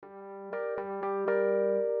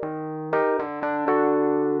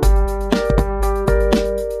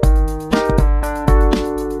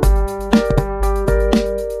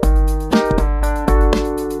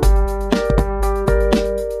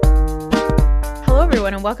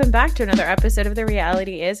everyone, and welcome back to another episode of The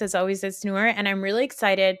Reality Is. As always, it's Noor, and I'm really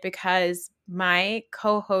excited because my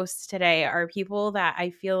co-hosts today are people that I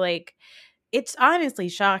feel like it's honestly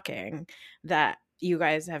shocking that you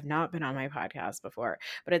guys have not been on my podcast before,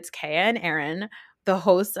 but it's Kaya and Aaron, the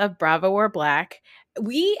hosts of Bravo or Black.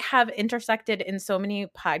 We have intersected in so many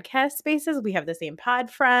podcast spaces. We have the same pod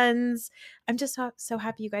friends. I'm just so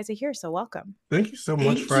happy you guys are here. So welcome. Thank you so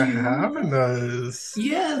much for having us.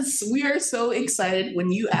 Yes, we are so excited. When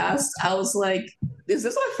you asked, I was like, is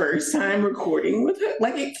this our first time recording with her?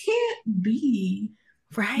 Like, it can't be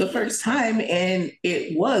the first time. And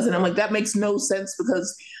it was. And I'm like, that makes no sense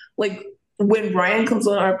because, like, when Brian comes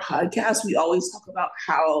on our podcast, we always talk about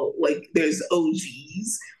how, like, there's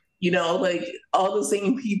OGs, you know, like all the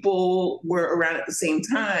same people were around at the same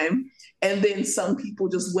time. And then some people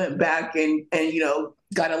just went back and you know,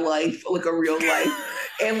 got a life, like a real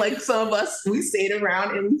life. And like some of us, we stayed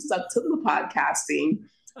around and we stuck to the podcasting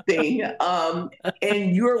thing.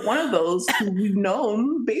 And you're one of those who we've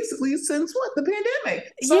known basically since what? The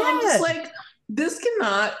pandemic. So I'm just like, this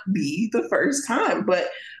cannot be the first time, but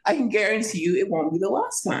I can guarantee you it won't be the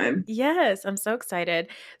last time. Yes, I'm so excited.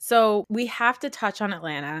 So we have to touch on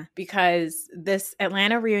Atlanta because this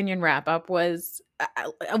Atlanta reunion wrap up was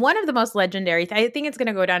one of the most legendary. I think it's going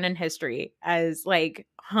to go down in history as like,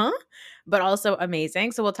 but also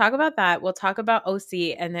amazing. So we'll talk about that. We'll talk about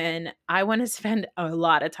OC. And then I want to spend a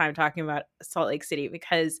lot of time talking about Salt Lake City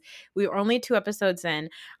because we were only 2 episodes in.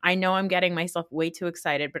 I know I'm getting myself way too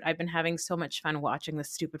excited, but I've been having so much fun watching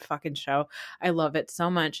this stupid fucking show. I love it so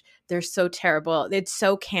much. They're so terrible. It's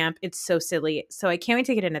so camp. It's so silly. So I can't wait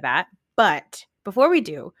to get into that. But before we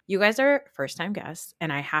do, you guys are first-time guests,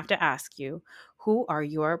 and I have to ask you, who are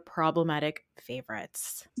your problematic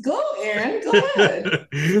favorites? Go, Aaron. Go ahead.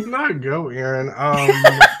 Not go, Aaron.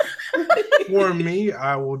 For me,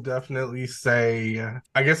 I will definitely say,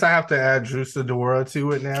 I guess I have to add Drew Sidora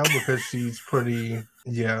to it now because she's pretty,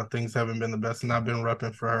 things haven't been the best and I've been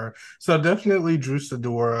repping for her. So definitely Drew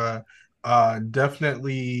Sidora,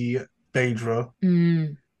 definitely Phaedra.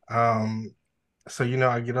 So, you know,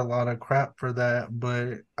 I get a lot of crap for that,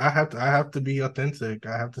 but I have to be authentic.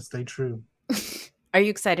 I have to stay true. Are you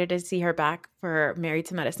excited to see her back for Married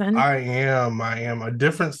to Medicine? I am. A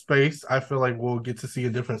different space. I feel like we'll get to see a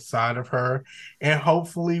different side of her. And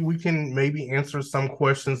hopefully we can maybe answer some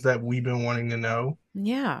questions that we've been wanting to know.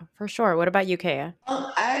 Yeah, for sure. What about you, Kaya?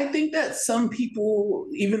 I think that some people,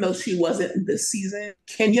 even though she wasn't this season,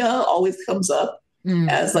 Kenya always comes up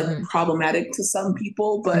as like problematic to some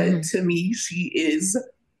people. But to me, she is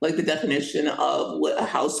like the definition of what a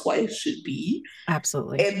housewife should be.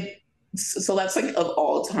 Absolutely. And so that's like of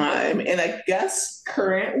all time. And I guess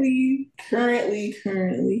currently, who's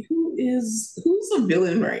a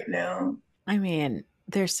villain right now? I mean,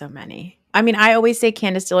 there's so many. I mean, I always say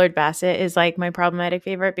Candace Dillard-Bassett is like my problematic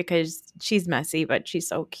favorite because she's messy, but she's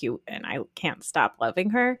so cute and I can't stop loving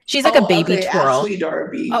her. She's like a baby twirl. Ashley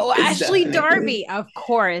Darby. Oh, Ashley Darby, of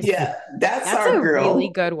course. Yeah, that's our a girl. Really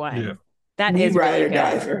good one. Yeah. That we is ride really or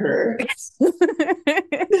die for her.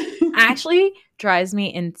 Actually drives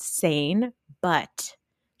me insane, but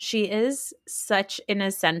she is such an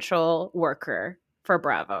essential worker for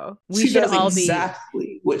Bravo. She should does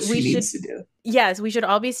exactly what she needs to do. Yes, we should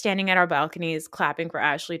all be standing at our balconies clapping for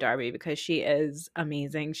Ashley Darby because she is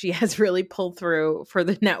amazing. She has really pulled through for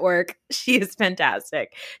the network. She is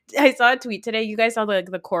fantastic. I saw a tweet today. You guys saw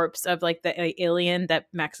the corpse of like the alien that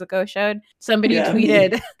Mexico showed. Somebody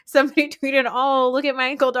tweeted, "Oh, look at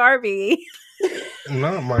Michael Darby."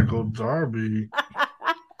 Not Michael Darby.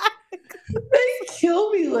 They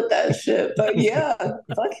kill me with that shit, but yeah,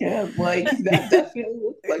 fuck him. Like that definitely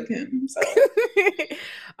looks like him. So.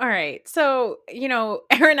 All right, so you know,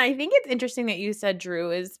 Aaron, I think it's interesting that you said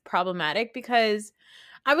Drew is problematic because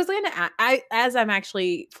I was gonna, as I'm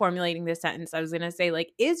actually formulating this sentence, I was gonna say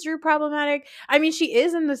like, is Drew problematic? I mean, she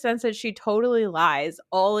is in the sense that she totally lies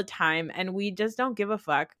all the time, and we just don't give a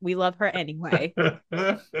fuck. We love her anyway.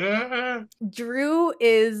 Drew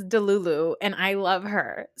is Delulu, and I love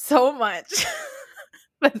her so much.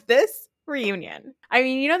 But this reunion, I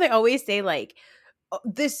mean, you know, they always say like, oh,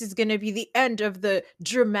 this is gonna be the end of the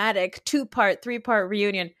dramatic 2-part, 3-part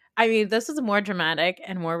reunion. I mean, this is more dramatic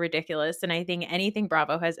and more ridiculous than I think anything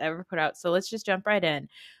Bravo has ever put out. So let's just jump right in.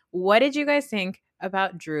 What did you guys think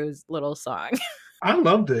about Drew's little song? I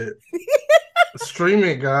loved it. Stream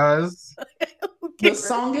it, guys. The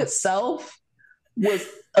song itself was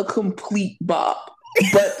a complete bop,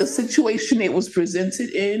 but the situation it was presented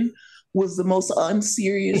in was the most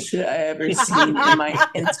unserious shit I ever seen in my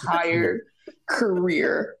entire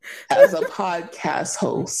career as a podcast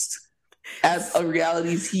host. as a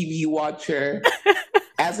reality TV watcher,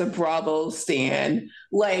 as a Bravo stan,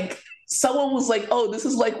 like someone was like, "Oh, this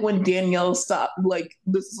is like when Danielle stopped. Like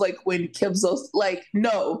this is like when Kim's like,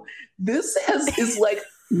 no, is like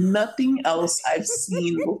nothing else I've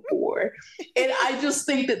seen before." And I just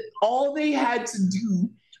think that all they had to do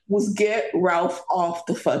was get Ralph off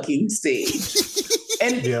the fucking stage,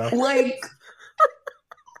 and like,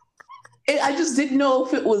 I just didn't know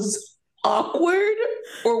if it was awkward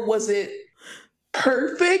or was it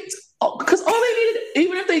perfect, because all they needed,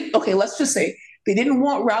 even if they, okay, let's just say they didn't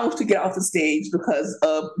want Ralph to get off the stage because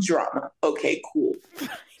of drama. Okay, cool.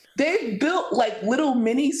 They built like little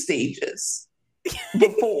mini stages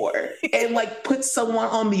before and like put someone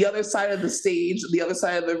on the other side of the stage, the other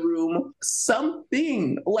side of the room,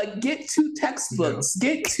 something like get 2 textbooks,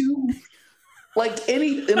 get 2 like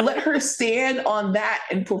and let her stand on that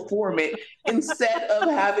and perform it instead of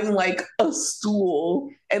having like a stool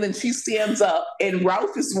and then she stands up and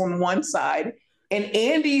Ralph is on one side and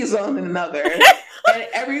Andy is on another and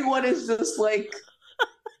everyone is just like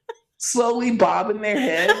slowly bobbing their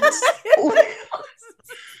heads.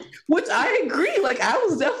 Which I agree. Like I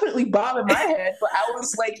was definitely bobbing my head, but I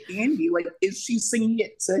was like, Andy, like, is she singing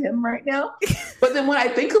it to him right now? But then when I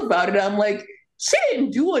think about it, I'm like, she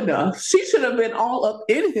didn't do enough. She should have been all up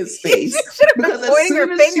in his face. Because as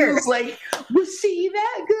soon as she was like, was she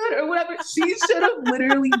that good or whatever, she should have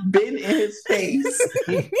literally been in his face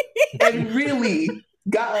and really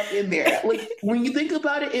got up in there. Like when you think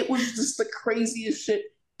about it, it was just the craziest shit.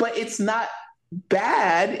 But it's not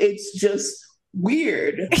bad. It's just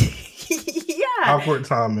weird. Yeah. Awkward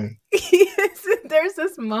timing. There's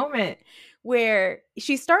this moment where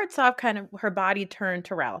she starts off kind of her body turned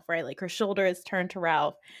to Ralph, right? Like her shoulder is turned to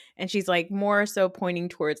Ralph and she's like more so pointing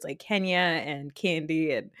towards like Kenya and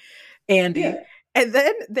Candy and Andy. Yeah. And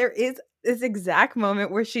then there is this exact moment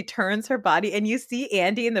where she turns her body and you see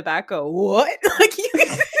Andy in the back go, what? Like you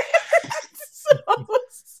it's so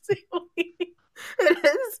silly. It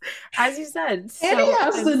is, as you said, Andy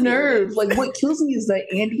has the nerve. Like what kills me is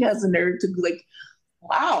that Andy has the nerve to be like,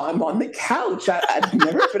 wow, I'm on the couch. I've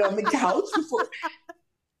never been on the couch before.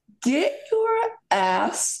 Get your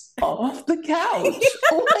ass off the couch.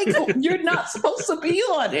 Like, you're not supposed to be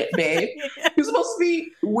on it, babe. You're supposed to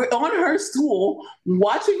be on her stool,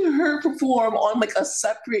 watching her perform on like a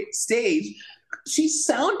separate stage. She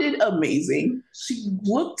sounded amazing. She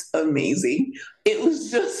looked amazing. It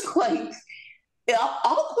was just like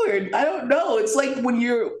awkward. I don't know. It's like when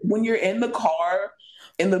you're in the car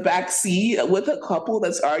in the back seat with a couple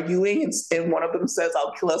that's arguing and one of them says,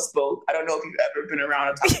 I'll kill us both. I don't know if you've ever been around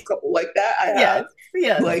a type of couple like that. I have.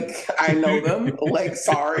 Yes. Like, I know them. Like,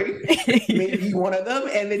 sorry. Maybe one of them.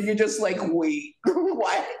 And then you're just like, wait,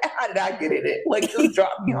 why? How did I get in it? Like, just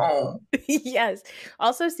drop me home. Yes.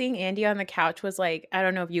 Also, seeing Andy on the couch was like, I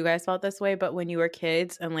don't know if you guys felt this way, but when you were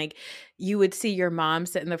kids and like you would see your mom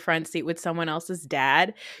sit in the front seat with someone else's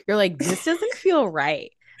dad, you're like, this doesn't feel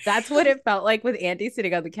right. That's what it felt like with Andy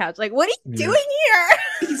sitting on the couch. Like, what are you doing here?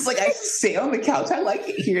 He's like, I sit on the couch. I like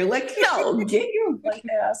it here. Like, no, get your white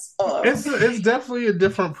ass up. It's definitely a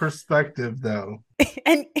different perspective, though.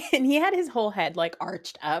 And he had his whole head like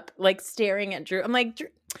arched up, like staring at Drew. I'm like,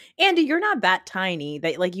 Andy, you're not that tiny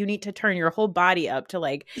that like you need to turn your whole body up to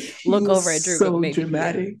like look over at Drew. So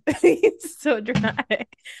dramatic. He's so dramatic.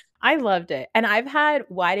 I loved it. And I've had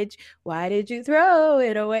why did you throw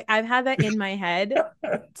it away? I've had that in my head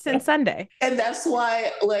since Sunday. And that's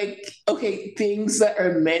why, like, okay, things that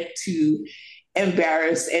are meant to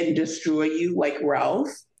embarrass and destroy you, like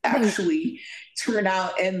Ralph, actually turn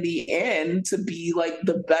out in the end to be like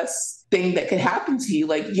the best thing that could happen to you.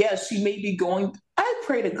 Like, yes, she may be going, I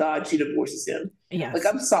pray to God she divorces him. Yes. Like,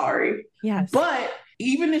 I'm sorry. Yes. But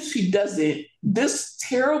even if she doesn't, this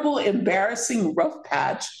terrible, embarrassing rough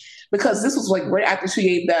patch, because this was like right after she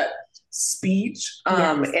gave that speech.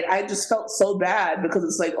 And I just felt so bad because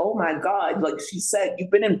it's like, oh my God, like she said, you've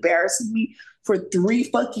been embarrassing me for 3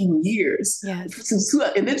 fucking years. Yes.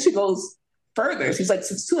 And then she goes further. She's like,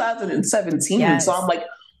 since 2017. Yes. So I'm like,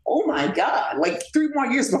 oh my God, like 3 more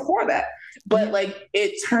years before that. But like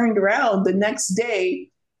it turned around the next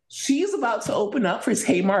day, she's about to open up for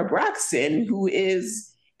Tamar Braxton, who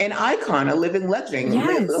is an icon, a living legend,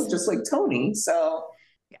 just like Tony. So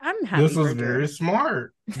I'm happy. This was very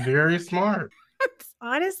smart. Very smart.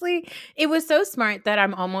 Honestly, it was so smart that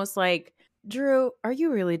I'm almost like, Drew, are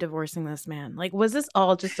you really divorcing this man? Like, was this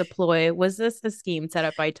all just a ploy? Was this a scheme set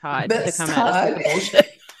up by Todd to come at us with the bullshit?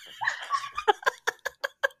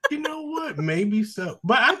 You know what? Maybe so.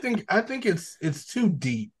 But I think it's too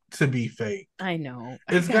deep to be fake. I know.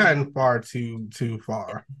 It's gotten far too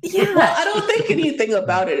far. Yeah. Well, I don't think anything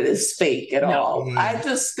about it is fake at all. I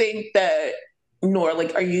just think that, Nor,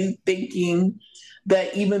 like, are you thinking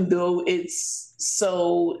that even though it's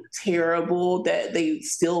so terrible that they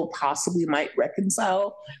still possibly might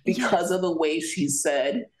reconcile because of the way she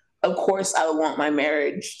said, of course, I want my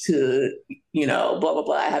marriage to, blah, blah,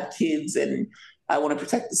 blah. I have kids and I want to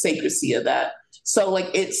protect the sacredcy of that. So, like,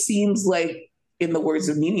 it seems like, in the words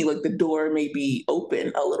of Nene, like the door may be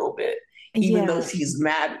open a little bit, even though she's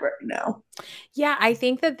mad right now. Yeah, I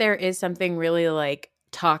think that there is something really like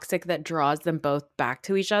toxic that draws them both back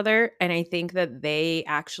to each other. And I think that they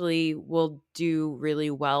actually will do really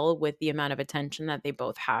well with the amount of attention that they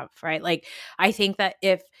both have, right? Like, I think that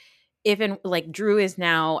if in like Drew is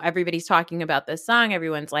now, everybody's talking about this song,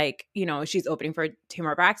 everyone's like, she's opening for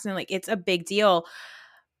Tamar Braxton, like it's a big deal.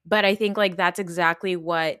 But I think like that's exactly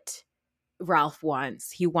what Ralph wants.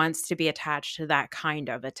 He wants to be attached to that kind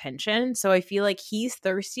of attention. So I feel like he's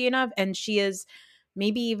thirsty enough, and she is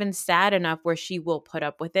maybe even sad enough where she will put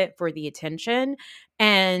up with it for the attention.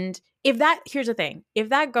 And here's the thing, if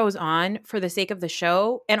that goes on for the sake of the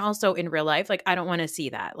show and also in real life, like I don't want to see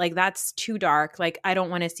that. Like that's too dark. Like I don't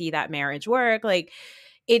want to see that marriage work. Like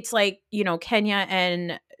it's like, Kenya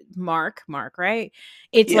and Mark, right?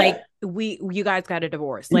 It's like you guys got a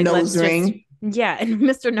divorce. Like nose ring. And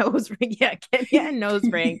Mr. Nose Ring. Yeah, Kenya and Nose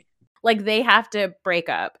Ring. Like they have to break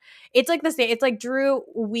up. It's like the same. It's like, Drew,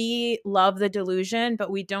 we love the delusion,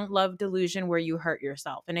 but we don't love delusion where you hurt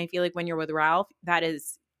yourself. And I feel like when you're with Ralph, that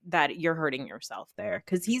you're hurting yourself there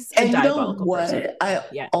because he's a diabolical person. I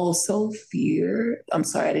also fear. I'm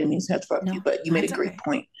sorry, I didn't mean to interrupt you, but you made a great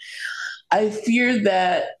point. I fear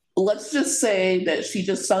that, let's just say that she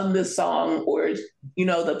just sung this song, or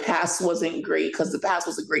The Past wasn't great, because The Past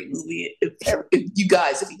was a great movie. If you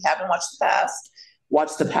haven't watched The Past,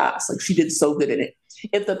 watch The Past. Like, she did so good in it.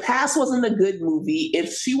 If The Past wasn't a good movie,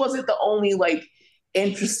 if she wasn't the only like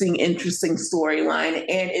interesting storyline,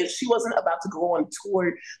 and if she wasn't about to go on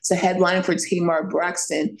tour to headline for Tamar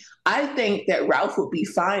Braxton, I think that Ralph would be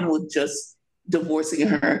fine with just divorcing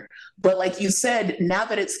her. But like you said, now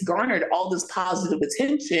that it's garnered all this positive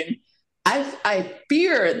attention, I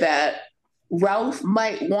fear that Ralph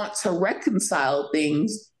might want to reconcile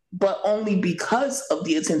things, but only because of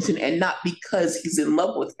the attention and not because he's in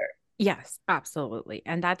love with her. Yes, absolutely.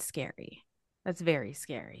 And that's scary. That's very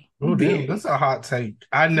scary. Oh, damn, that's a hot take.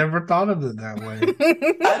 I never thought of it that way.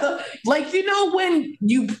 I thought, like, when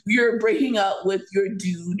you're breaking up with your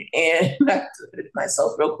dude, and I have to edit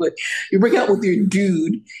myself real quick. You break up with your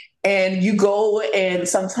dude, and you go, and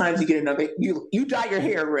sometimes you get another. You dye your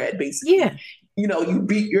hair red, basically. Yeah. You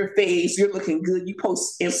beat your face. You're looking good. You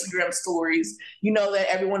post Instagram stories. You know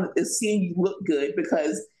that everyone is seeing you look good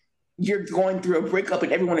because you're going through a breakup,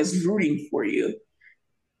 and everyone is rooting for you.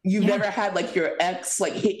 You've never had like your ex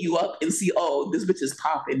like hit you up and see, oh, this bitch is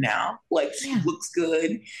popping now. Like she looks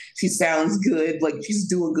good. She sounds good. Like she's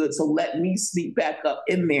doing good. So let me sneak back up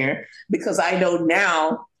in there, because I know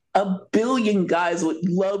now a billion guys would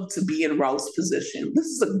love to be in Ralph's position. This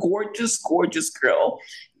is a gorgeous, gorgeous girl.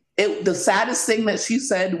 The saddest thing that she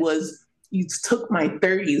said was, "You took my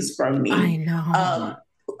 30s from me." I know.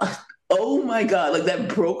 Oh my God, like that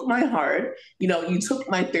broke my heart. You took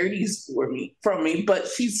my 30s from me, but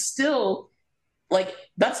she's still like,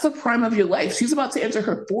 that's the prime of your life. She's about to enter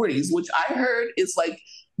her 40s, which I heard is like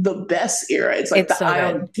the best era. It's like I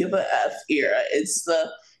don't give a F era. It's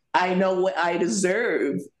the I know what I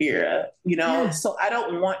deserve era, So I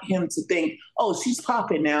don't want him to think, oh, she's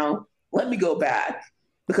popping now, let me go back.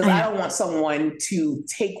 Because I don't want someone to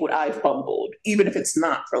take what I fumbled, even if it's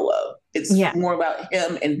not for love. It's more about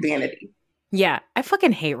him and vanity. Yeah, I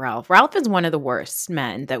fucking hate Ralph. Ralph is one of the worst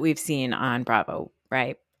men that we've seen on Bravo,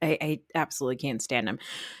 right? I absolutely can't stand him.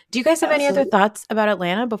 Do you guys have any other thoughts about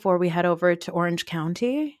Atlanta before we head over to Orange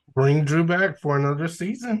County? Bring Drew back for another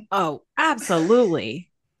season. Oh, absolutely.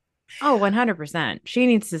 Oh, 100%. She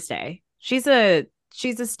needs to stay. She's a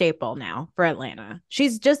staple now for Atlanta.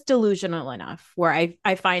 She's just delusional enough where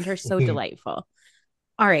I find her so delightful.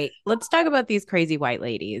 All right, let's talk about these crazy white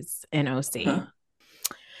ladies in OC.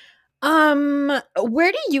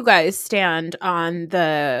 Where do you guys stand on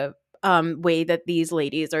the way that these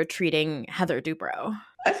ladies are treating Heather Dubrow?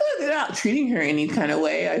 I feel like they're not treating her any kind of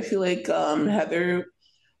way. I feel like Heather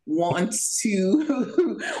wants to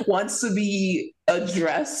be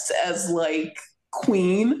addressed as like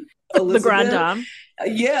Queen Elizabeth. The Grand Dame.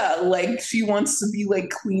 Yeah, like she wants to be like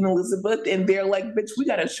Queen Elizabeth, and they're like, bitch, we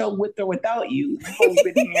got a show with or without you.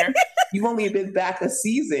 You've been here. You've only been back a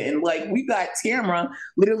season. Like, we got Tamara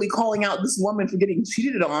literally calling out this woman for getting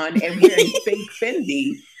cheated on and wearing fake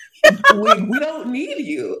Fendi. we don't need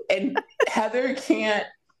you. And Heather can't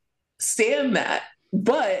stand that.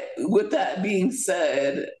 But with that being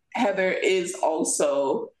said, Heather is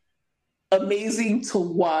also amazing to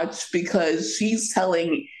watch because she's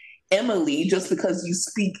telling Emily, just because you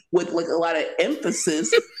speak with like a lot of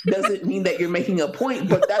emphasis doesn't mean that you're making a point,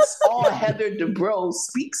 but that's all Heather Dubrow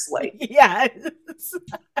speaks like. Yes.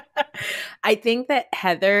 I think that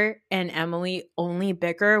Heather and Emily only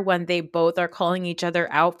bicker when they both are calling each other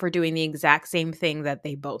out for doing the exact same thing that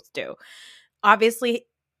they both do. Obviously,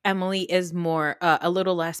 Emily is more a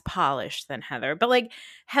little less polished than Heather, but like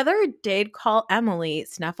Heather did call Emily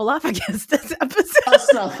Snuffleupagus this episode. A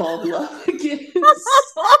Snuffleupagus.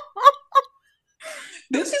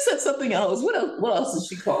 Then she said something else. What else did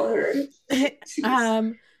she call her? I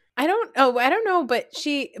don't know, but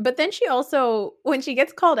then she also, when she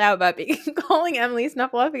gets called out about calling Emily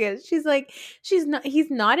Snuffleupagus, she's like, he's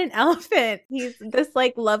not an elephant. He's this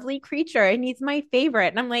like lovely creature and he's my favorite.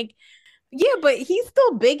 And I'm like, yeah, but he's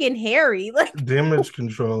still big and hairy. Like damage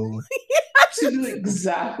control. She knew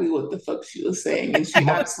exactly what the fuck she was saying, and she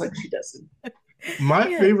acts like she doesn't. My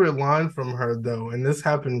favorite line from her, though, and this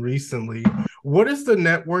happened recently. What is the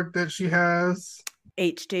network that she has?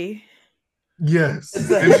 HD. Yes.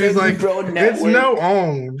 And she's like, it's no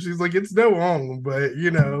on. She's like, it's no on, but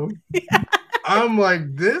you know. Yeah. I'm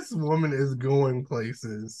like, this woman is going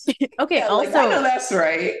places. Okay, yeah, also, I know that's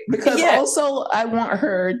right. Because also I want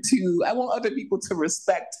other people to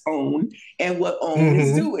respect OWN and what OWN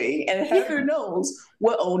is doing. And Heather knows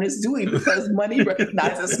what OWN is doing because money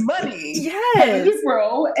recognizes money. Yes. Heather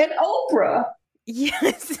Dubrow and Oprah.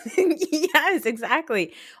 Yes. Yes,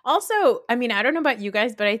 exactly. Also, I mean, I don't know about you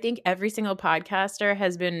guys, but I think every single podcaster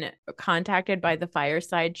has been contacted by the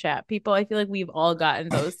Fireside Chat people. I feel like we've all gotten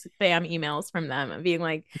those spam emails from them being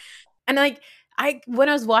like, and like, when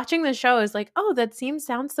I was watching the show, I was like, oh, that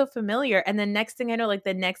sounds so familiar. And then next thing I know, like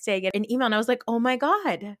the next day I get an email and I was like, oh my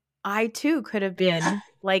God, I too could have been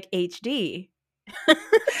like HD.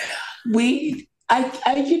 I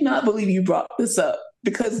cannot believe you brought this up.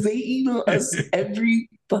 Because they email us every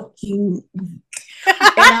fucking week. And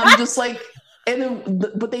I'm just like,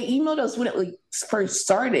 but they emailed us when it like first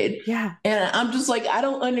started. Yeah. And I'm just like, I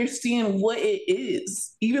don't understand what it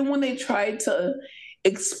is. Even when they tried to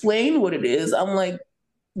explain what it is, I'm like,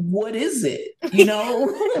 what is it? You know?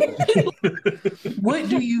 What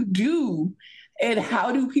do you do? And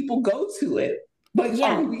how do people go to it? But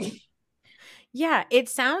yeah, it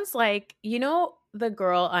sounds like, you know, the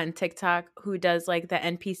girl on TikTok who does like the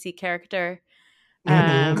NPC character.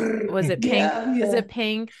 Was it Pink? Yeah. Is it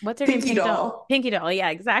Pink? What's her name? Pinky Doll. Pinky Doll. Yeah,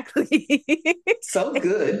 exactly. So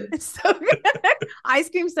good. So good. Ice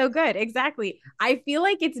cream so good. Exactly. I feel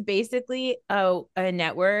like it's basically a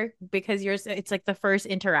network because it's like the first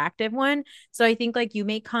interactive one. So I think like you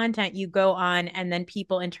make content, you go on, and then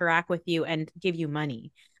people interact with you and give you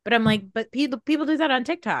money. But I'm like, but people do that on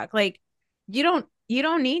TikTok. Like you don't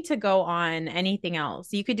need to go on anything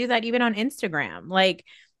else. You could do that even on Instagram. Like,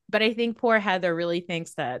 but I think poor Heather really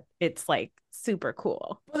thinks that it's like super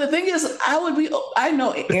cool. Well, the thing is, I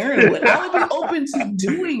know Aaron would. I would be open to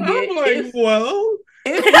doing it.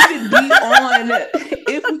 If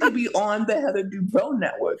we could be on the Heather Dubrow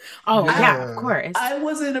network. Oh yeah, of course. I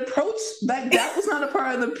wasn't approached that was not a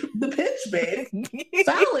part of the pitch, babe.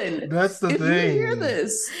 Fallon, that's the thing. You hear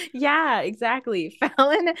this? Yeah, exactly.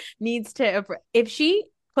 Fallon needs to, if she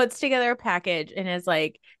puts together a package and is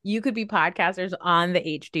like, you could be podcasters on the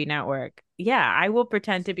HD network. Yeah, I will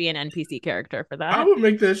pretend to be an NPC character for that. I would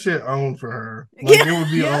make that shit OWN for her. Like, it would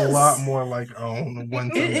be a lot more like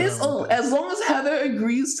OWN. It is OWN. As long as Heather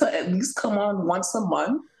agrees to at least come on once a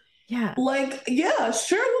month. Yeah. Like, yeah,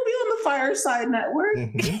 sure, we'll be on the Fireside Network.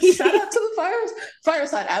 Shout out to the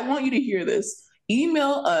Fireside. I want you to hear this.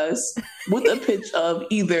 Email us with a pitch of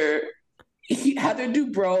either Heather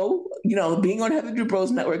Dubrow, you know, being on Heather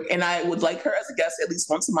Dubrow's network, and I would like her as a guest at least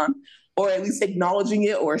once a month, or at least acknowledging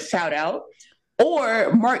it or a shout out,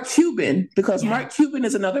 or Mark Cuban, because Mark Cuban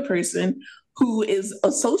is another person who is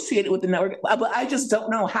associated with the network, but I just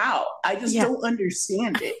don't know how. I just don't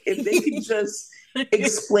understand it. If they could just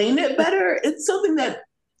explain it better, it's something that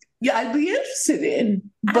I'd be interested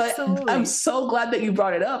in. But absolutely. I'm so glad that you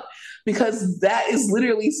brought it up, because that is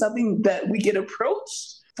literally something that we get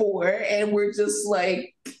approached for, and we're just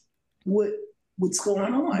like, what's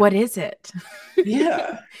going on? What is it?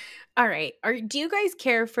 Yeah. All right. Do you guys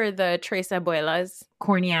care for the Tres Abuelas?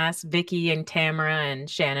 Corny ass Vicky and Tamara and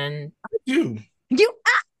Shannon. I do.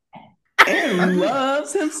 Aaron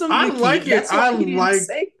loves him some I Vicky. like it. I like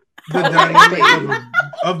the dynamic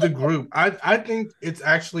of the group. I think it's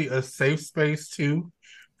actually a safe space too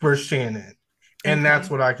for Shannon. And that's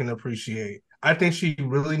what I can appreciate. I think she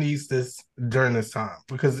really needs this during this time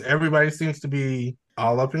because everybody seems to be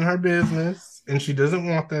all up in her business and she doesn't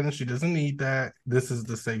want that and she doesn't need that. This is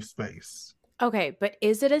the safe space. Okay, but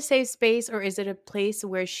is it a safe space or is it a place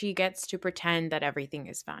where she gets to pretend that everything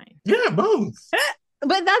is fine? Yeah, both.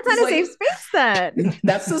 But that's not a safe space then.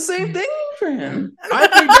 That's the same thing for him. I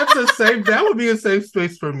think that would be a safe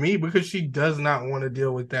space for me because she does not want to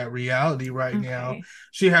deal with that reality right now.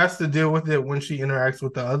 She has to deal with it when she interacts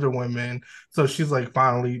with the other women. So she's like,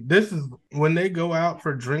 finally, this is when they go out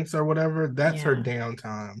for drinks or whatever, that's her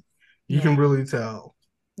downtime. You can really tell.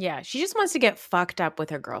 Yeah, she just wants to get fucked up with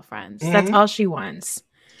her girlfriends. That's all she wants.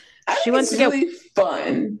 She wants to get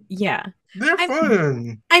fun. Yeah. They're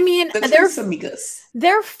fun. I mean,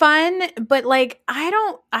 they're fun, but like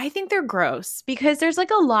I think they're gross because there's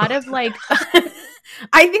like a lot of like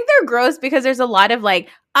I think they're gross because there's a lot of like,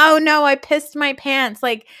 oh no, I pissed my pants.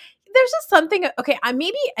 Like there's just something, okay,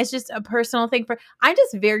 maybe it's just a personal thing I'm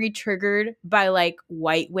just very triggered by like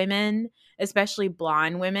white women, especially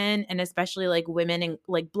blonde women, and especially like women in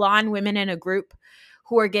like blonde women in a group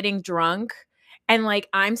who are getting drunk. And like,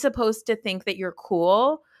 I'm supposed to think that you're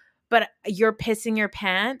cool, but you're pissing your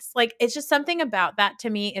pants. Like, it's just something about that to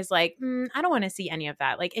me is like, I don't want to see any of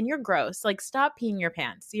that. Like, and you're gross. Like, stop peeing your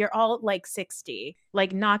pants. You're all like 60.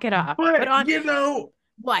 Like, knock it off. But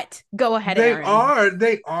what? Go ahead, Aaron.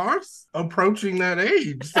 They are approaching that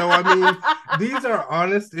age. So, I mean, these are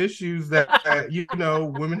honest issues that,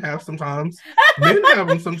 women have sometimes. Men have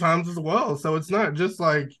them sometimes as well. So it's not just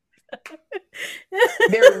like,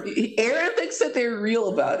 Aaron thinks that they're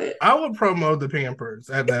real about it. I would promote the Pampers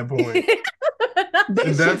at that point.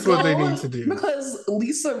 That's what they need to do. Because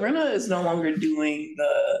Lisa Rinna is no longer doing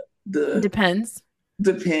the Depends.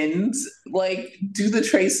 Like, do the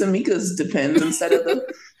Trace Amika's Depends instead of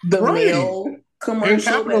the male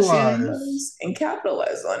commercial that Shannon does and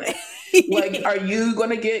capitalize on it. Like, are you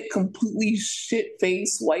going to get completely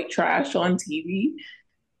shit-faced white trash on TV?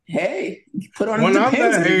 Hey, put on when I'm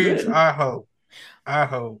that age, I hope.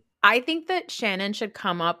 I think that Shannon should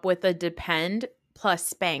come up with a Depend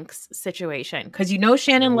plus Spanx situation because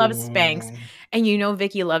Shannon loves Spanx and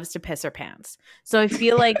Vicky loves to piss her pants. So I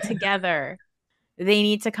feel like together they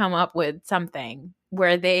need to come up with something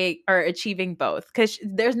where they are achieving both because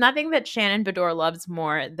there's nothing that Shannon Bedore loves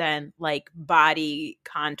more than like body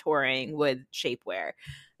contouring with shapewear.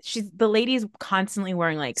 The lady's constantly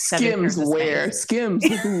wearing like Skims wear. Skims.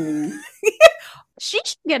 She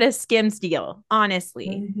should get a Skims deal, honestly.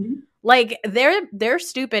 Mm-hmm. Like they're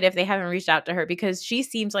stupid if they haven't reached out to her because she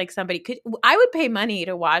seems like somebody I would pay money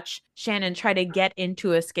to watch Shannon try to get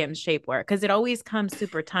into a Skims shapewear because it always comes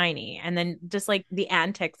super tiny. And then just like the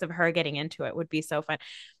antics of her getting into it would be so fun.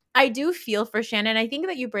 I do feel for Shannon. I think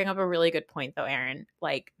that you bring up a really good point, though, Aaron,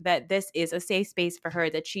 like that this is a safe space for her,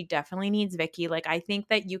 that she definitely needs Vicky. Like, I think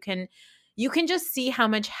that you can just see how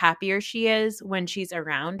much happier she is when she's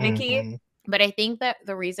around Vicky. Mm-hmm. But I think that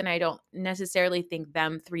the reason I don't necessarily think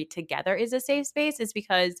them three together is a safe space is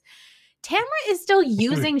because Tamara is still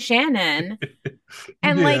using Shannon.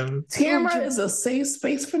 And like Tamara is a safe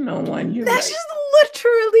space for no one. That's just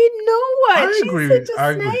literally no one. She's such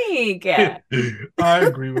a snake. I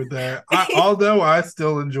agree with that. Although I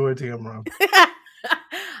still enjoy Tamara.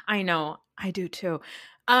 I know. I do too.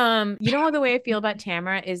 The way I feel about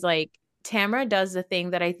Tamara is like Tamara does the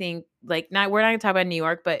thing that I think like we're not going to talk about New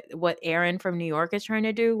York, but what Erin from New York is trying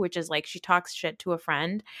to do, which is like she talks shit to a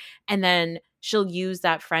friend and then she'll use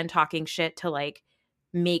that friend talking shit to like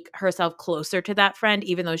make herself closer to that friend,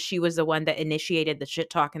 even though she was the one that initiated the shit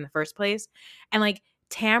talk in the first place. And like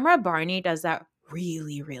Tamara Barney does that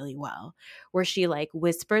really, really well, where she like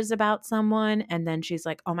whispers about someone and then she's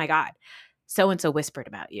like, oh my God, so-and-so whispered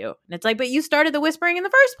about you. And it's like, but you started the whispering in the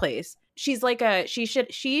first place. She's like she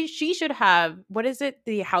should have, what is it?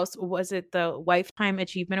 Was it the Lifetime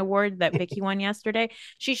Achievement Award that Vicky won yesterday?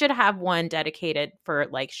 She should have one dedicated for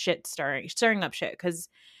like stirring up shit. Cause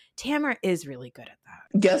Tamara is really good at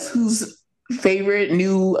that. Guess whose favorite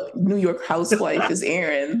new York housewife is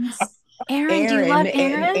Erin's? Aaron, do you love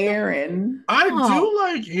Aaron? Aaron. I do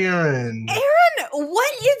like Aaron. Aaron,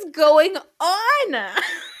 what is going on?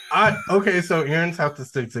 Okay, so Aaron's have to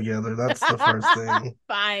stick together. That's the first thing.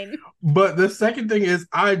 Fine. But the second thing is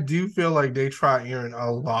I do feel like they try Aaron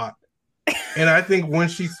a lot. And I think when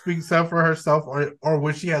she speaks up for herself or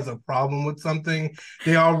when she has a problem with something,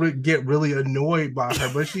 they all get really annoyed by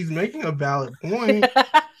her. But she's making a valid point.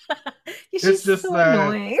 It's just so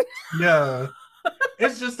annoying. Yeah.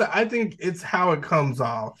 It's just that I think it's how it comes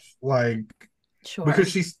off. Like, sure. Because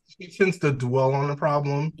she tends to dwell on the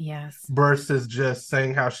problem. Yes. Versus just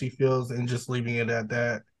saying how she feels and just leaving it at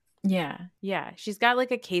that. Yeah. Yeah. She's got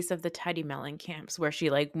like a case of the Teddy Mellencamp's where she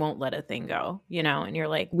like won't let a thing go, you know, and you're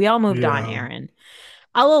like, we all moved on, Yeah. Aaron.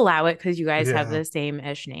 I'll allow it because you guys have Yeah. the same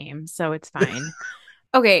ish name. So it's fine.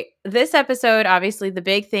 Okay, this episode, obviously, the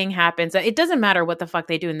big thing happens. It doesn't matter what the fuck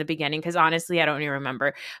they do in the beginning, because honestly, I don't even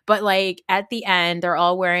remember. But like at the end, they're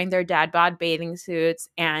all wearing their dad bod bathing suits,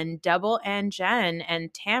 and Double and Jen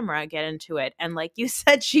and Tamra get into it. And like you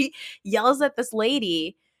said, she yells at this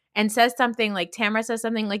lady and says something like, Tamra says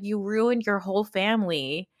something like, you ruined your whole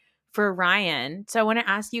family for Ryan. So I want to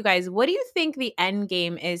ask you guys, what do you think the end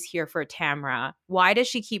game is here for Tamra? Why does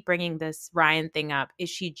she keep bringing this Ryan thing up? Is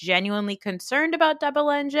she genuinely concerned about Double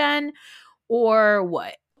and Jen, or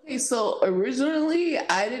what? Okay, so originally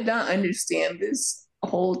I did not understand this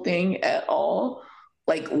whole thing at all.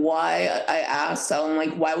 Like why I asked, I'm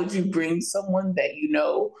like, why would you bring someone that you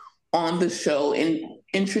know on the show and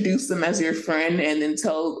introduce them as your friend and then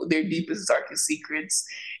tell their deepest, darkest secrets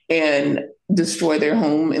and destroy their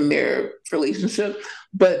home and their relationship?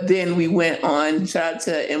 But then we went on, shout out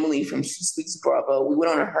to Emily from She Speaks Bravo. We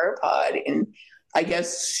went on her pod and I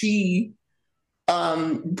guess she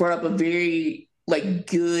brought up a very like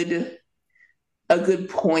a good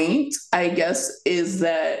point, I guess, is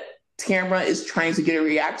that Tamra is trying to get a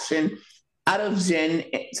reaction out of Jen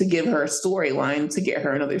to give her a storyline to get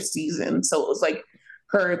her another season. So it was like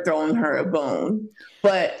her throwing her a bone.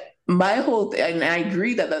 But my whole thing, and I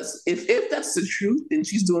agree that that's if that's the truth, then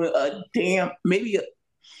she's doing maybe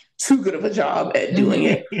too good of a job at doing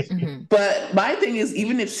it. Mm-hmm. But my thing is,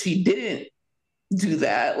 even if she didn't do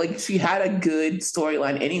that, like she had a good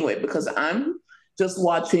storyline anyway, because I'm just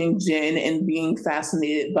watching Jen and being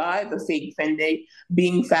fascinated by the fake Fende,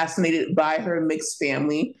 being fascinated by her mixed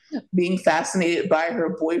family, being fascinated by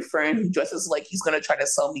her boyfriend who dresses like he's going to try to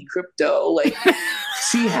sell me crypto. Like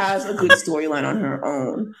she has a good storyline on her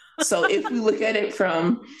own. So if we look at it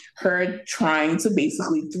from her trying to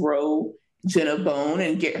basically throw Jen a bone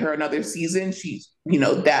and get her another season, she's,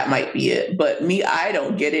 that might be it. But me, I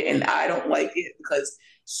don't get it and I don't like it because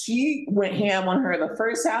she went ham on her the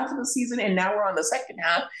first half of the season and now we're on the second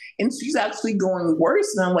half and she's actually going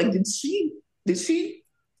worse. And I'm like, did she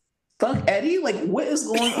fuck Eddie? Like, what is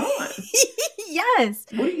going on? Yes.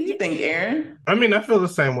 What do you think, Aaron? I mean, I feel the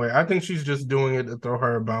same way. I think she's just doing it to throw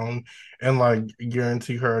her a bone and like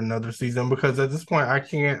guarantee her another season, because at this point I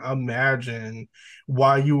can't imagine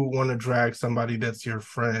why you would want to drag somebody that's your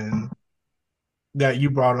friend that you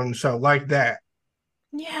brought on the show like that.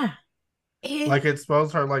 Yeah. Like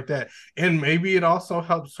expose her like that. And maybe it also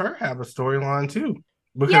helps her have a storyline too,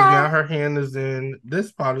 because now her hand is in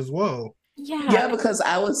this pot as well. Yeah, because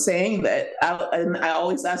I was saying that, and I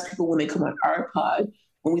always ask people when they come on our pod,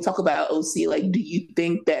 when we talk about OC, like, do you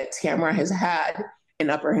think that Tamra has had an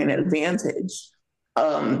upper hand advantage?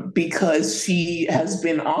 Because she has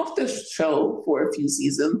been off the show for a few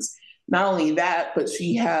seasons. Not only that, but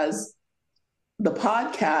she has the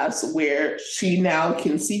podcast where she now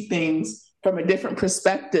can see things from a different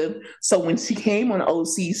perspective. So when she came on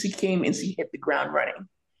OC, she came and she hit the ground running.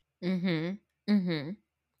 Mm-hmm. Mm-hmm.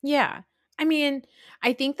 Yeah. I mean,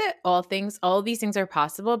 I think that all of these things are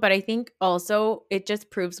possible, but I think also it just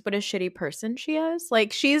proves what a shitty person she is.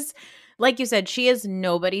 Like she's, like you said, she is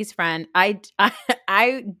nobody's friend. I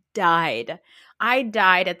died. I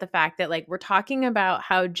died at the fact that like we're talking about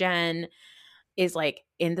how Jen is like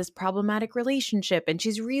in this problematic relationship and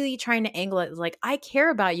she's really trying to angle it like, I care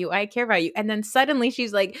about you. And then suddenly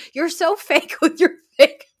she's like, you're so fake with your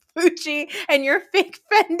fake Gucci and your fake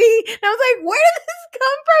Fendi. And I was like, where did this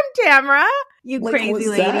come from, Tamra? You like, crazy was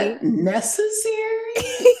lady. That necessary?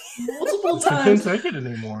 Multiple times. I couldn't take it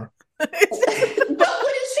anymore. But what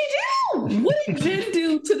did she do? What did Jen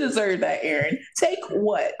do to deserve that, Aaron? Take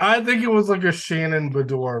what? I think it was like a Shannon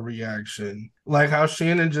Bedore reaction. Like how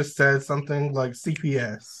Shannon just said something like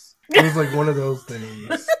CPS. It was like one of those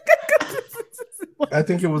things. I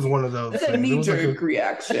think it was one of those. A knee-jerk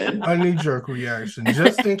reaction. A knee-jerk reaction,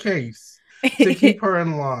 just in case, to keep her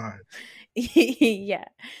in line. Yeah.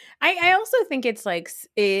 I also think it's like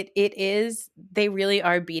it is, they really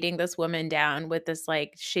are beating this woman down with this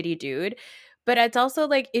like shitty dude. But it's also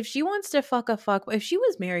like, if she wants to if she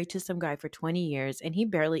was married to some guy for 20 years and he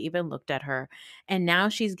barely even looked at her, and now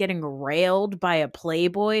she's getting railed by a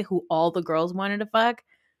playboy who all the girls wanted to fuck,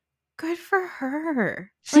 good for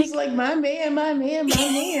her. She's like, my man.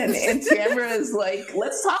 And Tamra is like,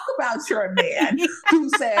 let's talk about your man who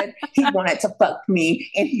said he wanted to fuck me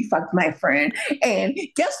and he fucked my friend. And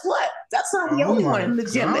guess what? That's not the only one in the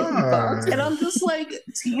gym that he fucked. And I'm just like,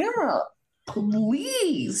 Tamra,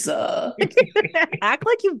 please. Act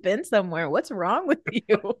like you've been somewhere. What's wrong with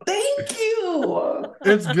you? Thank you.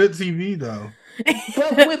 It's good TV, though.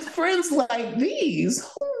 But with friends like these,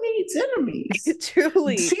 who needs enemies?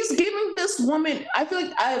 Truly. She's giving this woman,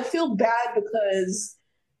 I feel bad because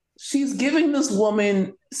she's giving this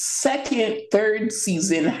woman second, third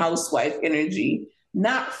season housewife energy,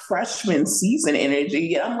 not freshman season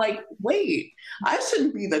energy. And I'm like, wait, I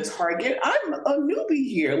shouldn't be the target. I'm a newbie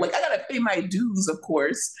here. Like, I gotta pay my dues, of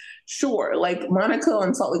course. Sure. Like Monica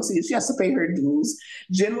on Salt Lake City, she has to pay her dues.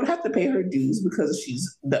 Jen would have to pay her dues because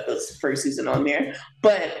she's the first season on there.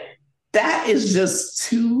 But that is just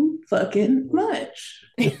too fucking much.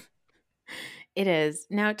 It is.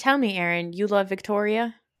 Now tell me, Aaron, you love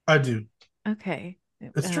Victoria? I do. Okay.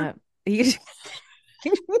 It's true. Did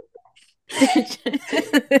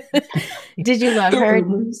you love her?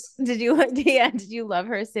 Did you love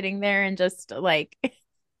her sitting there and just like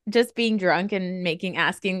just being drunk and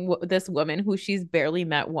asking this woman who she's barely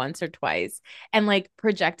met once or twice and like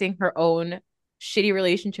projecting her own shitty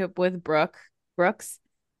relationship with Brooks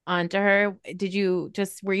onto her?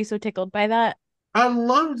 Were you so tickled by that? I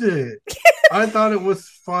loved it. I thought it was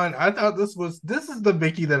fun. I thought this is the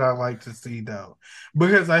Vicky that I like to see though,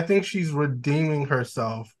 because I think she's redeeming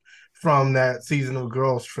herself from that season of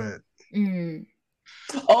Girls Trip. Mm.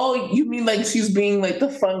 Oh, you mean like she's being like the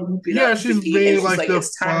fun? Yeah, she's being like the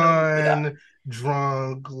fun,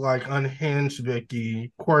 drunk, like unhinged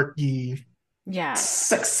Vicky, quirky. Yeah.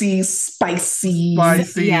 Sexy, spicy.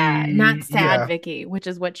 Yeah, not sad Vicky, which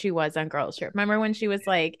is what she was on Girls Trip. Remember when she was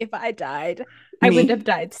like, if I died, I wouldn't have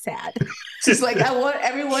died sad. She's like, I want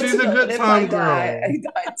everyone to know that if I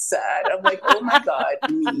died sad. I'm like, oh my God,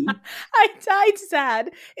 me. I died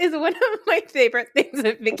sad is one of my favorite things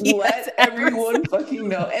that Vicky let everyone fucking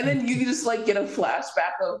know. And then you just like get a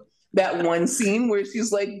flashback of that one scene where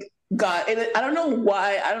she's like, God, and I don't know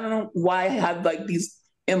why I had like these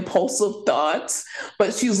impulsive thoughts,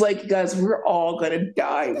 but she's like, guys, we're all gonna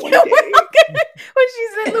die one day. When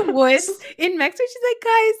she's in the woods in Mexico, she's like,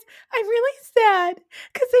 guys, I'm really sad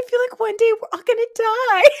because I feel like one day we're all gonna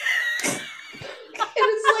die. And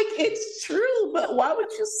it's like, it's true, but why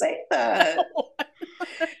would you say that?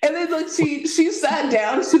 And then like she sat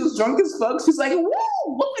down, she was drunk as fuck. She's like,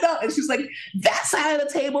 whoa, look it up. And she's like, that side of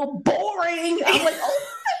the table, boring. I'm like, oh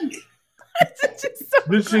my God.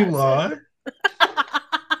 Did she lie?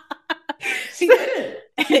 She did.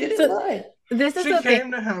 She didn't lie. She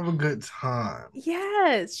came to have a good time.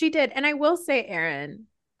 Yes, she did. And I will say, Aaron,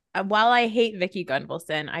 while I hate Vicky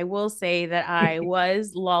Gunvalson, I will say that I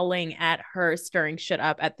was lolling at her stirring shit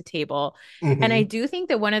up at the table. Mm-hmm. And I do think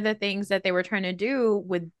that one of the things that they were trying to do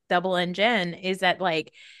with Double and Jen is that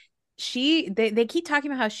like they keep talking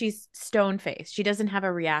about how she's stone-faced. She doesn't have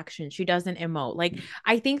a reaction. She doesn't emote. Like,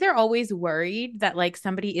 I think they're always worried that like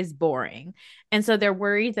somebody is boring. And so they're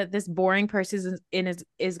worried that this boring person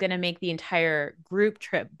is going to make the entire group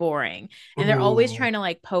trip boring. And they're always trying to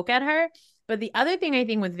like poke at her. But the other thing I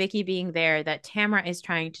think with Vicky being there that Tamara is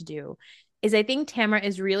trying to do is I think Tamara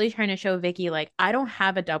is really trying to show Vicky, like, I don't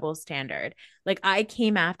have a double standard. Like, I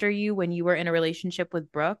came after you when you were in a relationship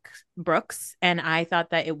with Brooks, and I thought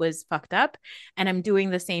that it was fucked up. And I'm doing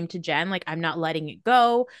the same to Jen. Like, I'm not letting it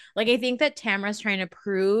go. Like, I think that Tamara's trying to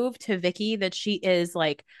prove to Vicky that she is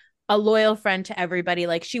like a loyal friend to everybody.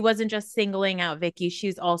 Like, she wasn't just singling out Vicky.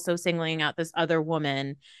 She's also singling out this other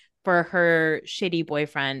woman for her shitty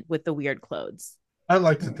boyfriend with the weird clothes. I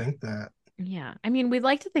like to think that. Yeah. I mean, we'd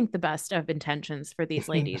like to think the best of intentions for these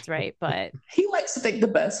ladies, right? But he likes to think the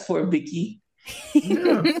best for Vicky.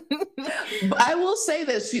 Yeah. I will say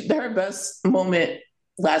that her best moment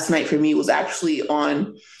last night for me was actually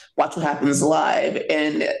on Watch What Happens Live.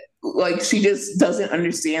 And like, she just doesn't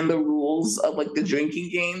understand the rules of like the drinking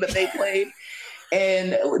game that they played.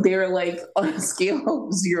 And they were like, on a scale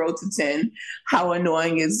of 0 to 10, how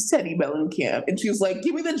annoying is Teddy Mellencamp? And she was like,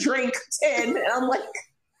 give me the drink, 10. And I'm like,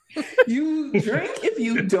 you drink if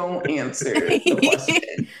you don't answer the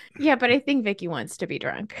question. Yeah, but I think Vicky wants to be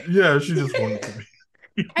drunk. Yeah, she just wanted to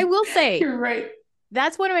be. I will say, you're right.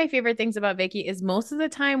 That's one of my favorite things about Vicky is most of the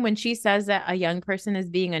time when she says that a young person is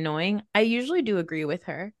being annoying, I usually do agree with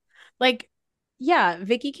her. Like, yeah,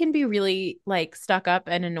 Vicky can be really like stuck up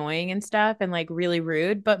and annoying and stuff and like really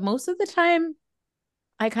rude, but most of the time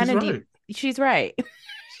I kind of she's right.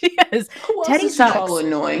 She is. Who Teddy else sucks. She call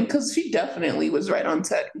annoying? Because she definitely was right on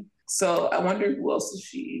Teddy. So I wonder who else is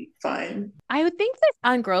she find? I would think that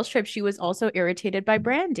on Girls Trip she was also irritated by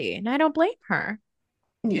Brandy, and I don't blame her.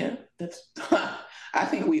 Yeah, that's. I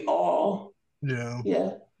think we all. Yeah.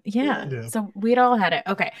 So we'd all had it.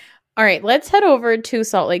 Okay, all right. Let's head over to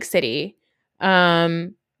Salt Lake City.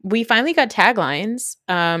 We finally got taglines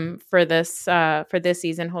for this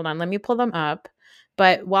season. Hold on, let me pull them up.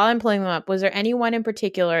 But while I'm pulling them up, was there anyone in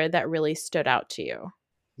particular that really stood out to you?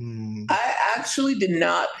 I actually did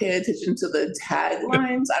not pay attention to the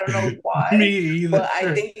taglines. I don't know why. Me either. But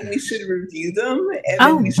I think we should review them and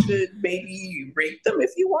then we should maybe rate them if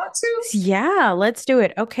you want to. Yeah, let's do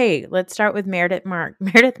it. Okay, let's start with Meredith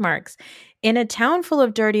Marks. In a town full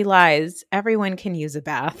of dirty lies, everyone can use a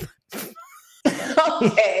bath.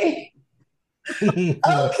 Okay.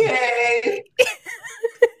 Okay.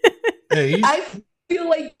 Hey. I feel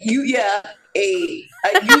like A.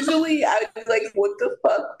 Usually I'd be like, what the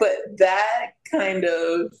fuck? But that kind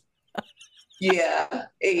of,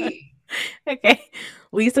 A. Okay.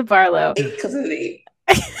 Lisa Barlow. 8 because of 8.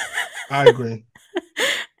 I agree.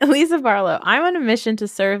 Lisa Barlow. I'm on a mission to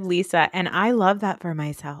serve Lisa, and I love that for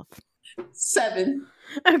myself. 7.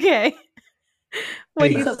 Okay. What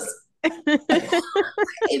do you...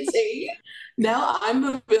 It's 8. Now I'm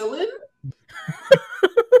a villain.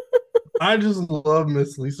 I just love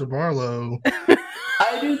Miss Lisa Barlow.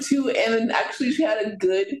 I do too, and actually she had a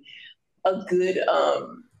good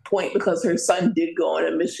point because her son did go on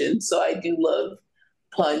a mission. So I do love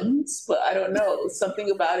puns, but I don't know,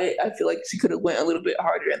 something about it. I feel like she could have went a little bit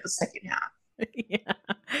harder in the second half.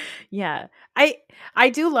 Yeah. I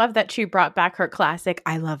do love that she brought back her classic.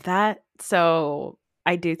 I love that. So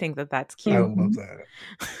I do think that that's cute. I love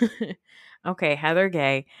that. Okay, Heather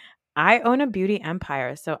Gay. I own a beauty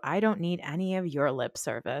empire, so I don't need any of your lip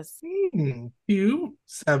service. You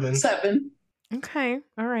 7. 7. Okay,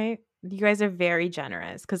 all right. You guys are very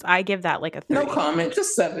generous because I give that like a 3. No comment,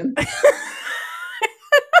 just 7.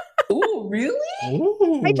 Ooh, really?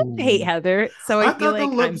 Ooh. I just hate Heather, so I feel like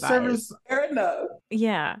I'm biased. Fair enough.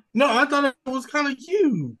 Yeah. No, I thought it was kind of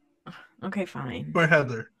cute. Okay, fine. For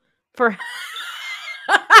Heather.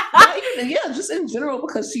 Just in general,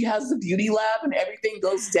 because she has the beauty lab and everything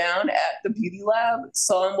goes down at the beauty lab.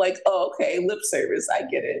 So I'm like, oh, okay, lip service. I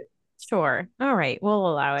get it. Sure. All right.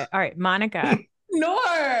 We'll allow it. All right. Monica.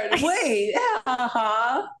 Nord, wait.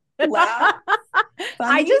 Laugh.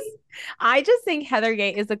 I just think Heather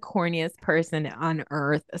Gay is the corniest person on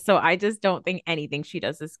earth. So I just don't think anything she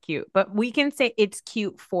does is cute. But we can say it's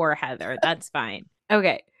cute for Heather. That's fine.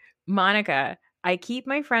 Okay. Monica. I keep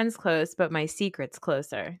my friends close, but my secret's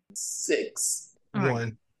closer. 6.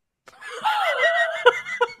 1.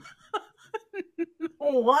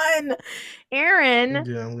 1. Aaron.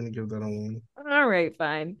 Yeah, I'm gonna give that a 1. All right,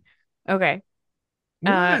 fine. Okay.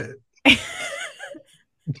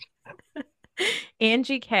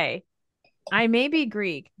 Angie K. I may be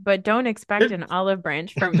Greek, but don't expect an olive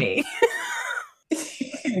branch from me.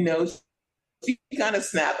 No, she kind of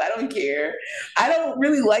snapped. I don't care. I don't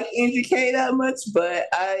really like Angie K that much, but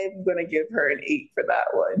I'm gonna give her an 8 for that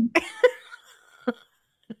one.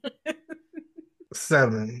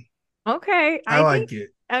 7. Okay, I like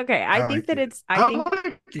it. Okay, I think that it's. I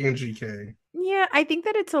like Angie K. Yeah, I think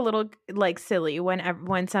that it's a little like silly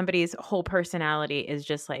when somebody's whole personality is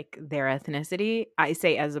just like their ethnicity. I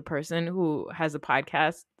say as a person who has a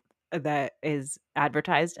podcast that is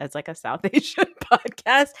advertised as like a South Asian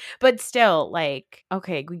podcast, but still, like,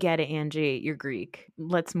 okay, we get it, Angie, you're Greek.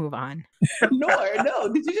 Let's move on.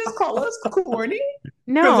 No, did you just call us corny?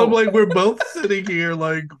 No, because I'm like, we're both sitting here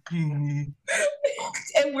like, and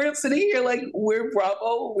we're sitting here like, we're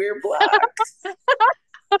Bravo, we're Black.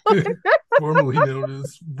 Formerly known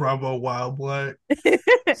as Bravo Wild Black.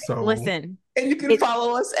 So listen, and you can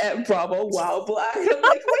follow us at Bravo Wild Black. I'm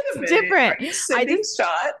like, wait a minute, different. Are you sending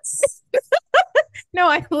shots? No,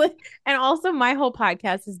 and also my whole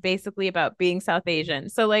podcast is basically about being South Asian.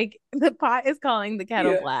 So like the pot is calling the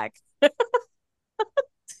kettle black.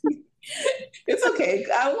 It's okay.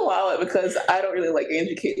 I will allow it because I don't really like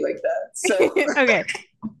Angie K like that. So okay.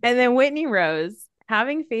 And then Whitney Rose.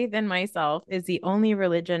 Having faith in myself is the only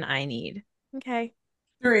religion I need. Okay.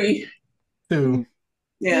 3. 2.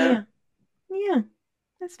 Yeah.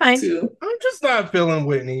 That's fine. 2. I'm just not feeling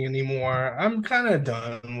Whitney anymore. I'm kind of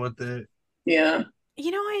done with it. Yeah.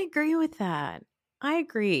 You know, I agree with that. I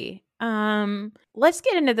agree. Let's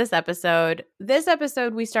get into this episode. This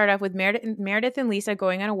episode, we start off with Meredith and Lisa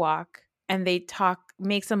going on a walk, and they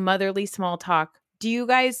make some motherly small talk. Do you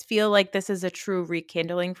guys feel like this is a true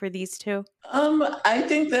rekindling for these two? I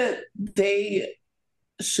think that they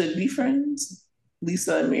should be friends,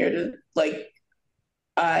 Lisa and Meredith. Like,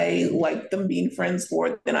 I like them being friends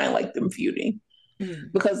more than I like them feuding.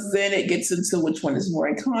 Because then it gets into which one is more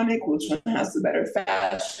iconic, which one has the better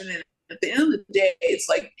fashion. And at the end of the day, it's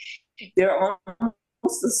like they're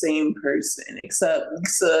almost the same person, except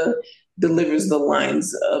Lisa delivers the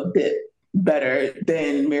lines a bit better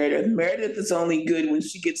than Meredith. Meredith is only good when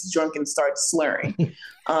she gets drunk and starts slurring.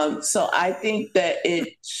 So I think that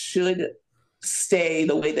it should stay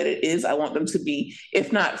the way that it is. I want them to be,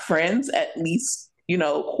 if not friends, at least,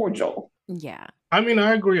 cordial. Yeah. I mean,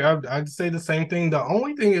 I agree. I'd say the same thing. The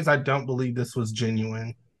only thing is I don't believe this was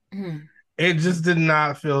genuine. Mm. It just did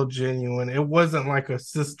not feel genuine. It wasn't like a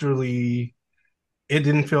sisterly, it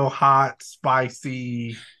didn't feel hot,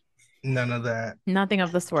 spicy, none of that. Nothing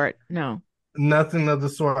of the sort. No. Nothing of the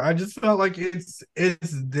sort. I just felt like it's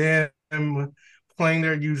them playing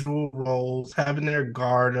their usual roles, having their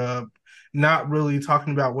guard up, not really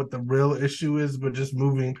talking about what the real issue is, but just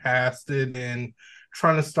moving past it and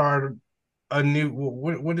trying to start a new,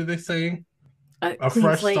 what did they say? A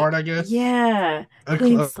fresh slate. start, I guess. Yeah. A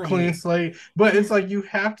clean slate. But it's like you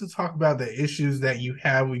have to talk about the issues that you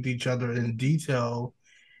have with each other in detail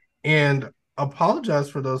and apologize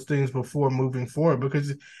for those things before moving forward,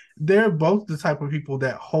 because they're both the type of people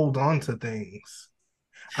that hold on to things.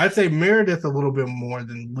 I'd say Meredith a little bit more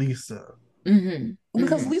than Lisa. Mm-hmm.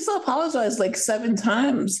 Because Lisa apologized like 7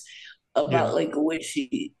 times about like what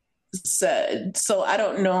she said. So I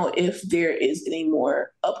don't know if there is any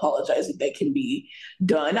more apologizing that can be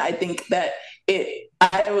done. I think that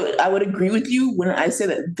I would agree with you when I say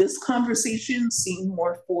that this conversation seemed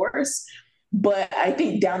more forced. But I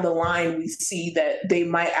think down the line we see that it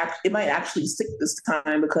might actually stick this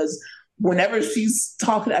time, because whenever she's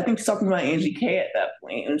talking, I think she's talking about Angie K at that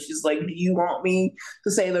point, and she's like, "Do you want me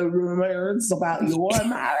to say the rumors about your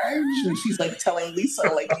marriage?" And she's like telling Lisa,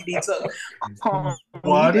 like, "You need to calm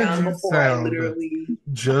me down before I literally."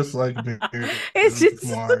 Just like it's just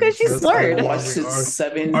because she's slurred.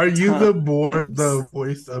 Are you the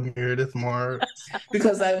voice of Meredith Marks?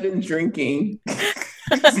 Because I've been drinking.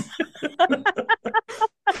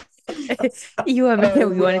 You want to tell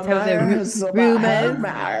the rumors?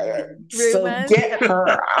 So get her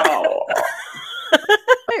out.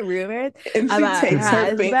 Rumors and she about takes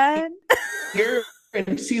her husband,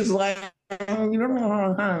 and she's like,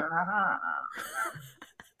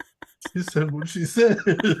 She said what she said.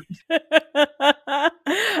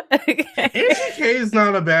 Okay. Angie K is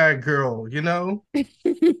not a bad girl, you know?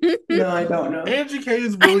 No, I don't know. Angie K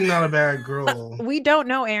is really not a bad girl. We don't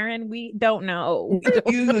know, Aaron. We don't know.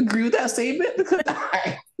 You agree with that statement? Because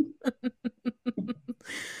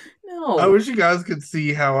No. I wish you guys could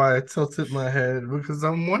see how I tilted my head, because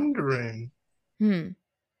I'm wondering.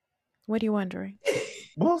 What are you wondering?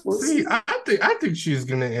 We'll see. I think she's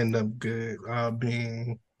gonna end up good,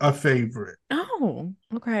 being a favorite. Oh,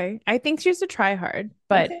 okay. I think she's a try hard,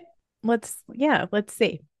 but let's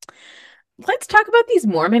see. Let's talk about these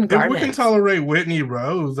Mormon garments. If we can tolerate Whitney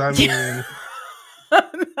Rose, I mean.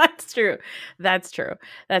 That's true.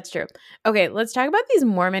 Okay, let's talk about these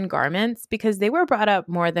Mormon garments, because they were brought up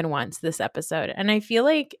more than once this episode. And I feel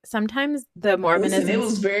like sometimes the Mormonism... Listen, it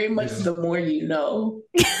was very much the more you know.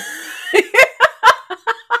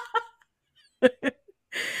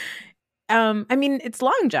 I mean, it's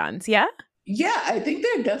long johns, yeah? Yeah, I think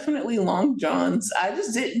they're definitely long johns. I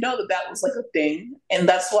just didn't know that was like a thing. And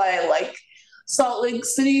that's why I like Salt Lake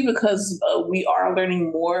City, because we are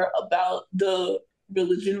learning more about the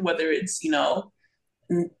religion, whether it's,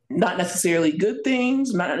 not necessarily good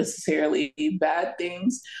things, not necessarily bad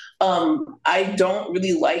things. I don't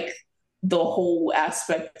really like the whole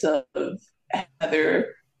aspect of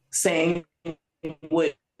Heather saying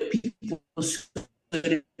what people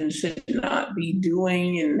should and should not be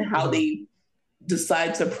doing and how they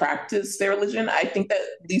decide to practice their religion. I think that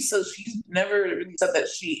Lisa, she's never really said that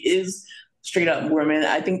she is straight up Mormon.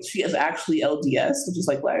 I think she is actually LDS, which is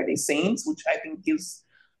like Latter-day Saints, which I think gives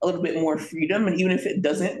a little bit more freedom. And even if it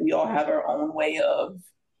doesn't, we all have our own way of,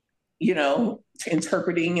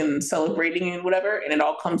 interpreting and celebrating and whatever. And it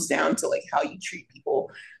all comes down to like how you treat people.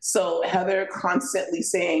 So Heather constantly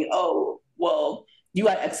saying, "Oh, well, you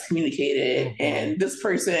got excommunicated," and this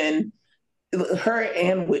person, her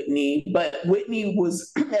and Whitney, but Whitney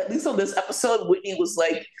was, at least on this episode, Whitney was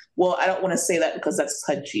like, "Well, I don't want to say that because that's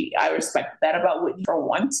touchy." I respect that about Whitney for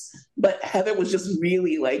once, but Heather was just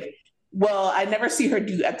really like, "Well, I never see her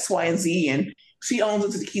do X, Y, and Z, and she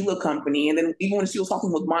owns a tequila company." And then even when she was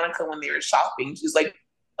talking with Monica when they were shopping, she's like,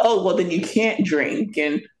 "Oh, well, then you can't drink."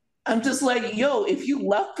 And I'm just like, yo, if you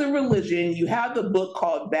left the religion, you have the book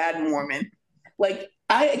called Bad Mormon. Like,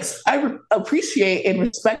 I appreciate and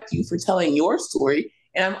respect you for telling your story,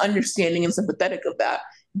 and I'm understanding and sympathetic of that.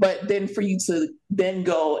 But then for you to then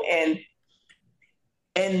go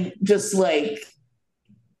and just like,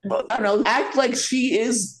 I don't know, act like she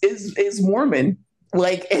is Mormon,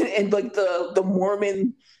 like and like the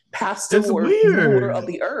Mormon pastor or ruler of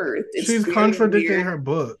the earth. She's contradicting her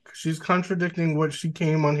book. She's contradicting what she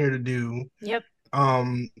came on here to do. Yep.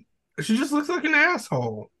 She just looks like an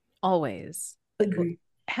asshole. Always. Agree.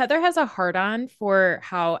 Heather has a hard on for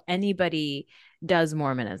how anybody does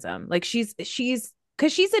Mormonism. Like she's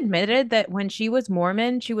because she's admitted that when she was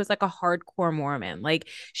Mormon, she was like a hardcore Mormon. Like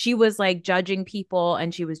she was like judging people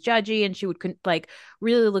and she was judgy and she would like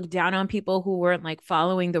really look down on people who weren't like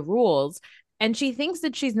following the rules. And she thinks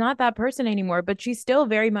that she's not that person anymore, but she still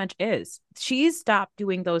very much is. She's stopped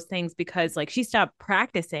doing those things because like she stopped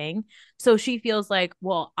practicing. So she feels like,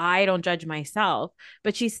 well, I don't judge myself,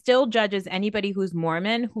 but she still judges anybody who's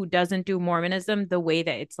Mormon who doesn't do Mormonism the way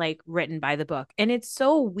that it's like written by the book. And it's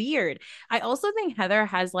so weird. I also think Heather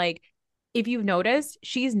has like, if you've noticed,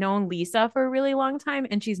 she's known Lisa for a really long time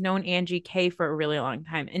and she's known Angie K for a really long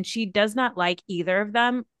time. And she does not like either of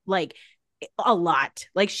them. Like a lot.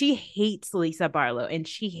 Like she hates Lisa Barlow and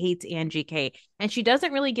she hates Angie K. And she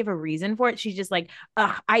doesn't really give a reason for it. She's just like,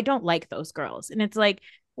 I don't like those girls. And it's like,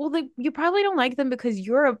 well, you probably don't like them because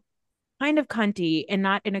you're a kind of cunty and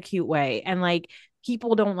not in a cute way. And like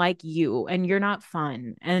people don't like you and you're not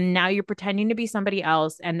fun. And now you're pretending to be somebody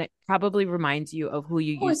else. And it probably reminds you of who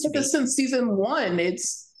you used to be. Since season one,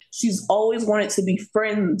 she's always wanted to be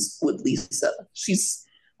friends with Lisa. She's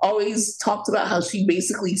always talked about how she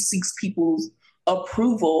basically seeks people's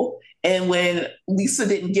approval. And when Lisa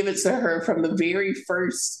didn't give it to her from the very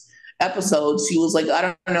first episode, she was like, I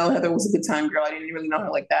don't know, Heather was a good time girl. I didn't really know her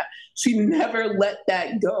like that. She never let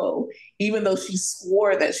that go, even though she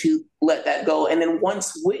swore that she let that go. And then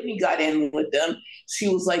once Whitney got in with them, she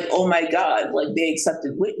was like, oh my God, like they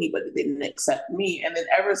accepted Whitney, but they didn't accept me. And then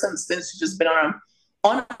ever since then, she's just been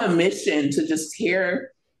on a mission to just tear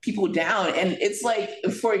people down. And it's like,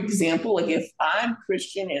 for example, like if I'm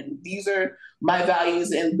Christian and these are my values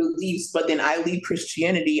and beliefs, but then I leave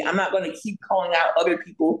Christianity, I'm not going to keep calling out other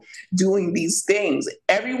people doing these things.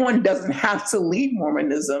 Everyone doesn't have to leave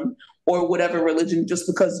Mormonism or whatever religion just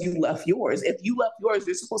because you left yours. If you left yours,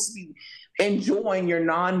 you're supposed to be enjoying your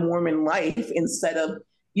non-Mormon life instead of,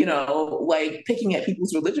 like picking at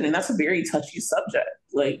people's religion. And that's a very touchy subject.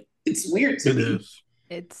 Like it's weird to me.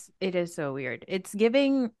 It is so weird. It's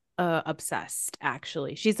giving obsessed,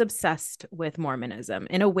 actually. She's obsessed with Mormonism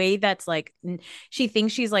in a way that's like, she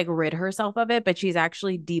thinks she's like rid herself of it, but she's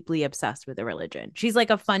actually deeply obsessed with the religion. She's like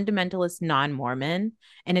a fundamentalist non-Mormon,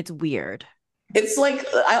 and it's weird. It's like,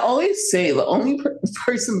 I always say the only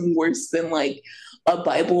person worse than like a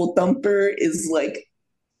Bible thumper is like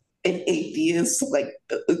an atheist. Like,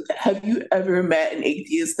 have you ever met an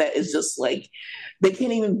atheist that is just like, they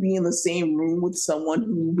can't even be in the same room with someone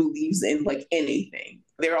who believes in like anything?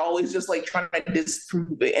 They're always just like trying to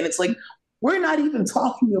disprove it. And it's like, we're not even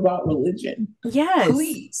talking about religion. Yes.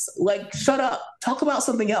 Please, like, shut up. Talk about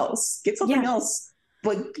something else. Get something else.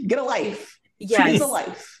 Like, get a life. Yes. A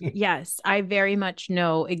life. Yes. I very much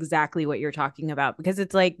know exactly what you're talking about because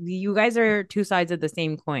it's like you guys are two sides of the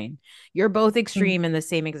same coin. You're both extreme in the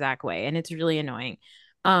same exact way. And it's really annoying.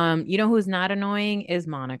 You know who's not annoying is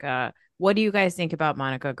Monica. What do you guys think about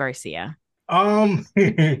Monica Garcia?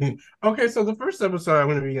 Okay, so the first episode, I'm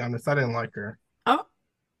going to be honest, I didn't like her. Oh.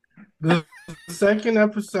 The second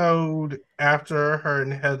episode, after her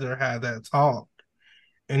and Heather had that talk,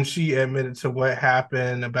 and she admitted to what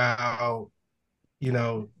happened about,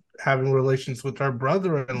 having relations with her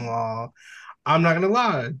brother-in-law, I'm not going to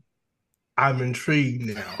lie, I'm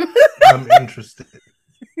intrigued now. I'm interested.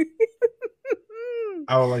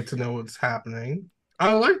 I would like to know what's happening.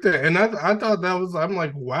 I liked it, and I thought that was, I'm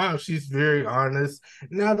like, wow, she's very honest.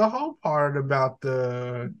 Now, the whole part about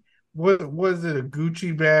what was it, a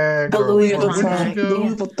Gucci bag? The Louis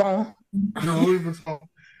Vuitton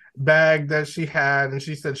bag that she had, and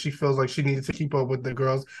she said she feels like she needed to keep up with the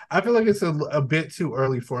girls. I feel like it's a bit too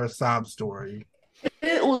early for a sob story.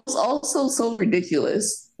 It was also so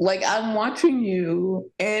ridiculous. Like, I'm watching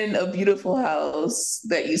you in a beautiful house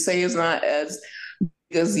that you say is not as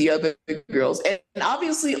as the other girls, and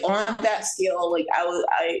obviously on that scale, like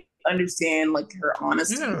I understand like her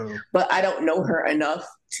honesty, but I don't know her enough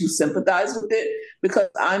to sympathize with it because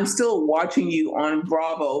I'm still watching you on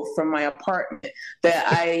Bravo from my apartment that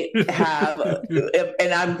I have,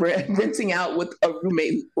 and I'm renting out with a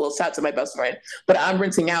roommate. Well, shout out to my best friend, but I'm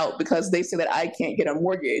renting out because they say that I can't get a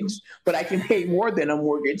mortgage, but I can pay more than a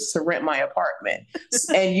mortgage to rent my apartment.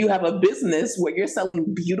 And you have a business where you're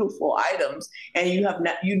selling beautiful items, and you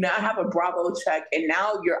now have a Bravo check, and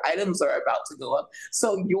now your items are about to go up.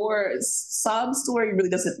 So your sob story really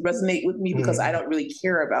doesn't resonate with me because I don't really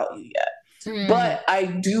care about you yet. But I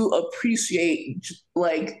do appreciate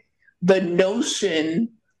like the notion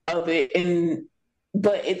of it,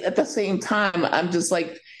 but at the same time, I'm just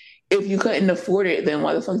like, if you couldn't afford it, then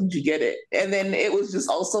why the fuck did you get it? And then it was just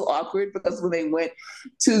also awkward because when they went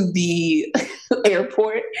to the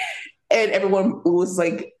airport And everyone was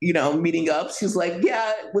like, meeting up. She's like,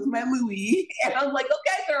 yeah, with my Louis. And I'm like,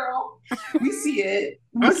 okay, girl, we see it.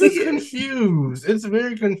 I'm just confused. It's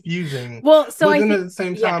very confusing. Well, so but I then think, at the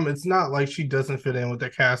same time, it's not like she doesn't fit in with the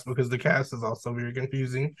cast, because the cast is also very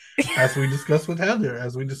confusing, as we discussed with Heather,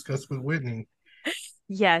 as we discussed with Whitney.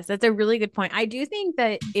 Yes, that's a really good point. I do think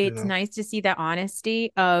that it's nice to see the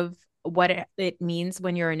honesty of what it means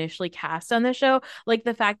when you're initially cast on the show. Like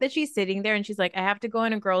the fact that she's sitting there and she's like, I have to go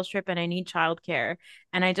on a girls' trip and I need childcare.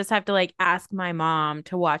 And I just have to like ask my mom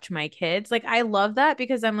to watch my kids. Like, I love that,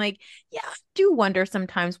 because I'm like, yeah, I do wonder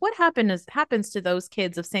sometimes what happens to those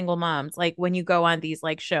kids of single moms. Like when you go on these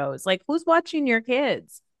like shows, like who's watching your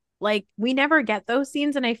kids? Like we never get those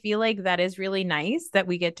scenes. And I feel like that is really nice that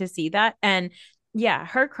we get to see that. And yeah,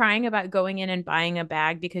 her crying about going in and buying a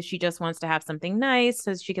bag because she just wants to have something nice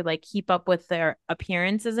so she could like keep up with their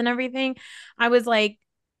appearances and everything. I was like,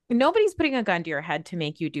 nobody's putting a gun to your head to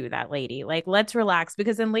make you do that, lady. Like, let's relax.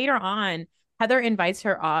 Because then later on, Heather invites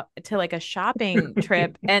her to like a shopping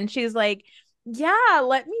trip, and she's like, yeah,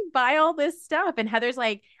 let me buy all this stuff. And Heather's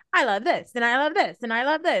like, I love this, and I love this, and I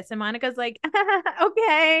love this. And Monica's like,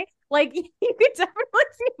 okay. Like, you could definitely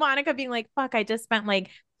see Monica being like, fuck, I just spent like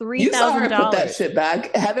 $3,000. You saw her put that shit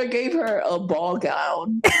back. Heather gave her a ball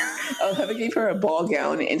gown. Heather gave her a ball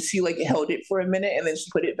gown, and she like held it for a minute, and then she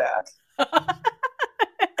put it back.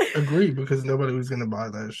 Agree, because nobody was going to buy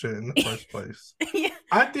that shit in the first place. Yeah.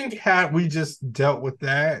 I think had we just dealt with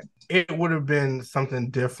that, it would have been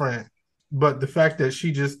something different. But the fact that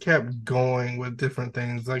she just kept going with different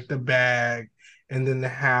things, like the bag and then the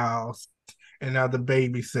house and now the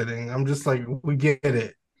babysitting, I'm just like, we get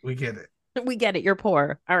it. We get it. We get it. You're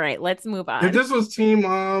poor. All right, let's move on. If this was Teen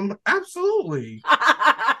Mom, absolutely.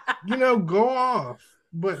 Go off.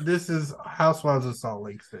 But this is Housewives of Salt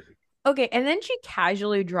Lake City. Okay, and then she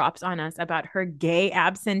casually drops on us about her gay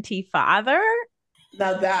absentee father.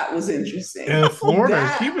 Now that was interesting. In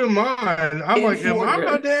Florida, keep in mind, I'm like, am I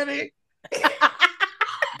my daddy?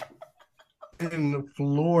 In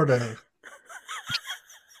Florida.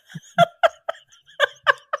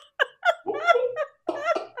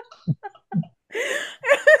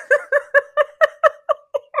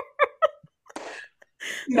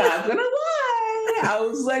 Not gonna lie, I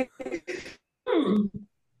was like,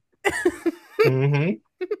 Mm-hmm.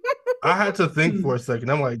 I had to think for a second.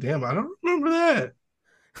 I'm like, damn, I don't remember that.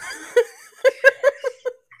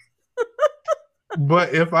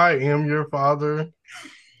 But if I am your father,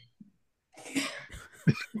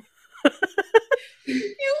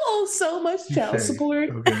 you owe so much child support.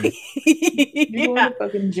 Okay. You're going to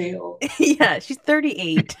fucking jail. Yeah, she's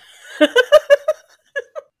 38.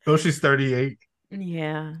 Oh, she's 38.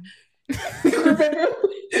 Yeah. Remember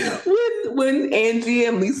when Angie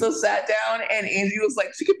and Lisa sat down and Angie was like,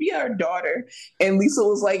 she could be our daughter. And Lisa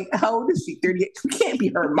was like, how old is she? 38. She can't be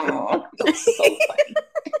her mom. It was so funny.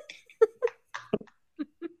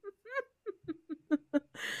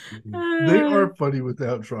 They are funny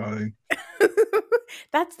without trying.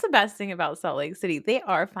 That's the best thing about Salt Lake City. They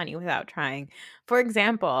are funny without trying. For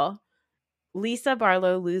example, Lisa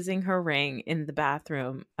Barlow losing her ring in the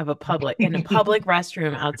bathroom of a public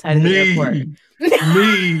restroom outside of the airport.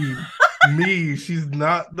 Me. She's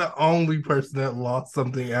not the only person that lost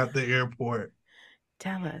something at the airport.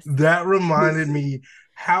 Tell us. That reminded me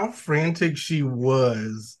how frantic she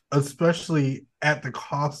was, especially at the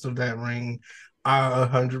cost of that ring. I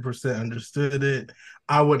 100% understood it.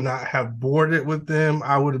 I would not have boarded with them.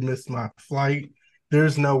 I would have missed my flight.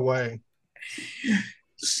 There's no way.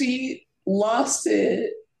 She lost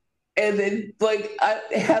it. And then, like,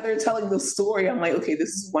 Heather telling the story, I'm like, okay, this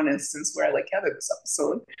is one instance where I like Heather this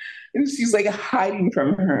episode. And she's like hiding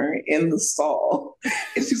from her in the stall.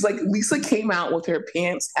 And she's like, Lisa came out with her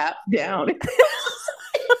pants half down.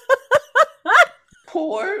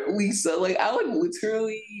 Poor Lisa. Like, I would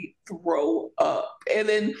literally throw up. And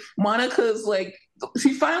then Monica's like,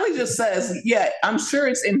 she finally just says, yeah, I'm sure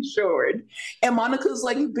it's insured. And Monica's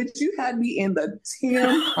like, bitch, you had me in the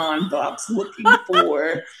tampon box looking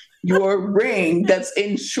for your ring that's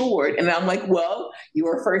insured. And I'm like, well,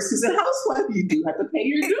 you're a first season housewife. You do have to pay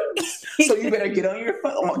your dues. So you better get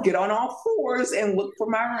on all fours and look for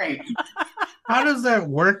my ring. How does that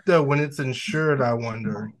work though when it's insured, I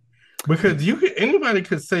wonder? Because anybody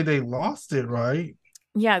could say they lost it, right?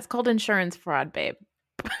 Yeah, it's called insurance fraud, babe.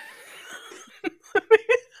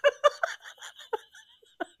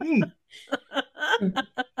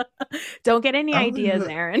 Don't get any ideas,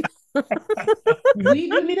 Aaron. We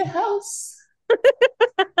need a house.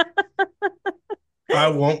 I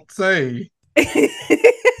won't say.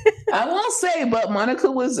 I won't say, but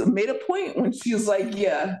Monica made a point when she was like,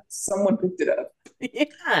 yeah, someone picked it up. Yeah.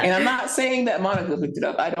 And I'm not saying that Monica picked it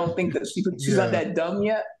up. I don't think that she's not that dumb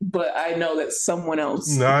yet, but I know that someone else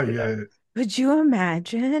Not picked it yet. up. Could you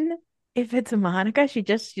imagine if it's Monica?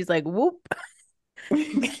 She's like, whoop.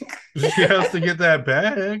 She has to get that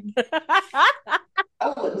bag. I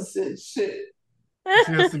wouldn't have said shit.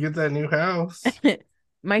 She has to get that new house.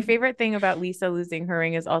 My favorite thing about Lisa losing her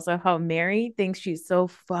ring is also how Mary thinks she's so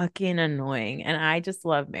fucking annoying. And I just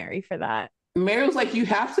love Mary for that. Mary was like, you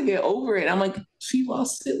have to get over it. I'm like, she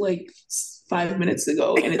lost it like 5 minutes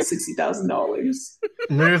ago and it's $60,000.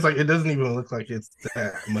 Mary's like, it doesn't even look like it's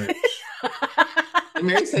that much.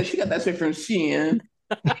 Mary said she got that shit from Shein.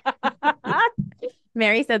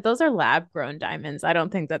 Mary said those are lab grown diamonds. I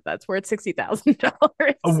don't think that that's worth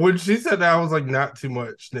 $60,000. When she said that, I was like, not too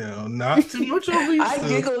much now. Not too much on Lisa. I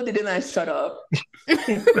giggled and then I shut up.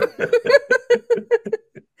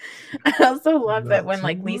 I also love that when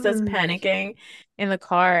like Lisa's panicking in the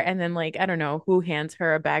car and then like, I don't know who hands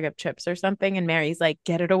her a bag of chips or something. And Mary's like,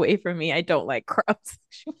 get it away from me. I don't like crumbs.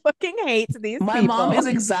 She fucking hates these My people. mom is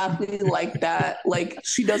exactly like that. Like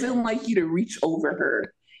she doesn't like you to reach over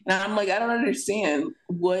her. And I'm like, I don't understand.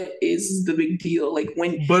 What is the big deal? Like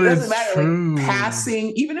when but it doesn't matter, true. like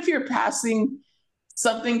passing, even if you're passing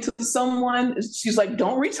something to someone, she's like,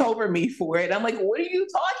 don't reach over me for it. I'm like, what are you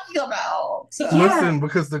talking about? Listen,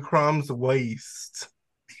 because the crumbs waste.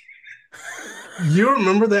 You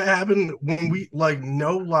remember that happened when we, like,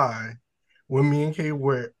 no lie, when me and Kay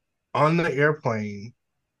were on the airplane,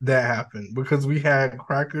 that happened because we had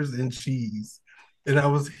crackers and cheese and I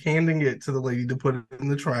was handing it to the lady to put it in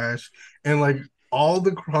the trash and like all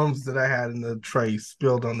the crumbs that I had in the tray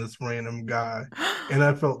spilled on this random guy and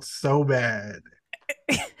I felt so bad.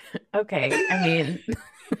 Okay, I mean,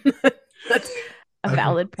 that's a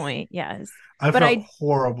valid point. Yes. I felt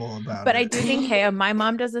horrible about it. But I do think, hey, my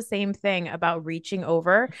mom does the same thing about reaching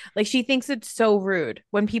over. Like she thinks it's so rude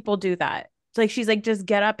when people do that. It's like she's like, just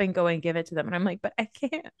get up and go and give it to them. And I'm like, but I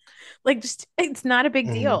can't. Like, just it's not a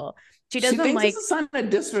big deal. She doesn't like it's a sign of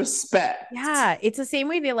disrespect. Yeah, it's the same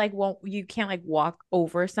way they like won't you can't like walk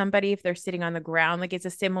over somebody if they're sitting on the ground. Like it's a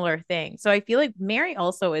similar thing. So I feel like Mary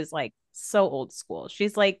also is like so old school.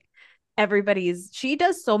 She's like she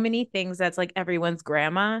does so many things that's like everyone's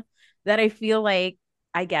grandma that I feel like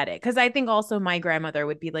I get it. Because I think also my grandmother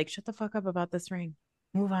would be like, shut the fuck up about this ring.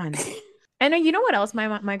 Move on. And you know what else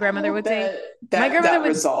my grandmother would say? My grandmother would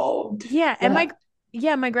resolved. Yeah, and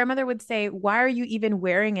my grandmother would say, why are you even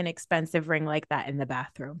wearing an expensive ring like that in the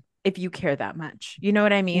bathroom if you care that much? You know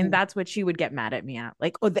what I mean? That's what she would get mad at me at.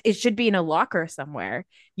 Like, oh, it should be in a locker somewhere.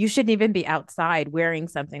 You shouldn't even be outside wearing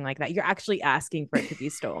something like that. You're actually asking for it to be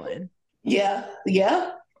stolen. Yeah,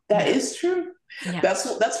 that is true. Yeah.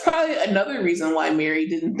 That's probably another reason why Mary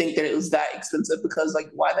didn't think that it was that expensive, because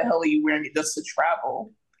like, why the hell are you wearing it just to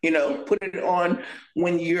travel? You know, put it on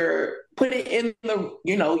when put it in the,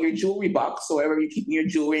 your jewelry box or wherever you're keeping your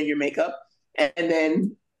jewelry and your makeup, and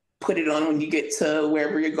then put it on when you get to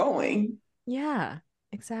wherever you're going. Yeah,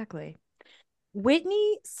 exactly.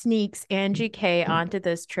 Whitney sneaks Angie K onto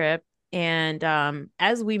this trip. And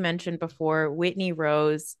as we mentioned before, Whitney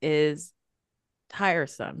Rose is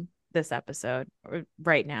tiresome this episode or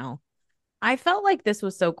right now. I felt like this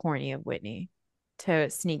was so corny of Whitney to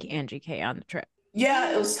sneak Angie K on the trip.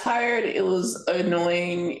 Yeah, it was tired. It was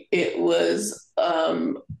annoying. It was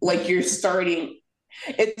like you're starting.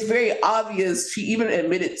 It's very obvious. She even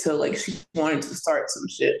admitted to like she wanted to start some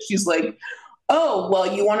shit. She's like, oh, well,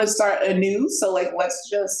 you want to start anew? So like, let's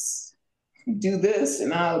just do this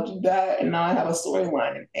and I'll do that. And now I have a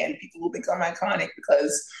storyline and people will become iconic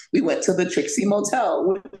because we went to the Trixie Motel,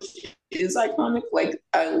 which is iconic. Like,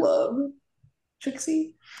 I love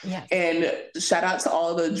Trixie. Yes. And shout out to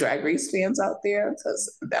all the Drag Race fans out there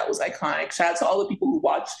because that was iconic. Shout out to all the people who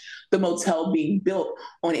watched the motel being built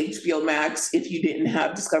on HBO Max. If you didn't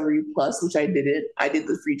have Discovery Plus, which I didn't, I did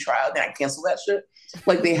the free trial, then I canceled that shit.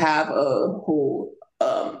 Like they have a whole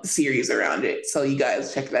series around it. So you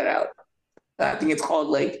guys check that out. I think it's called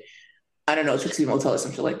like, I don't know, Trixie Motel or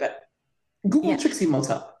something like that. Google Trixie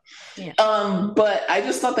Motel. Yeah. But I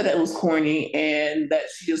just thought that it was corny and that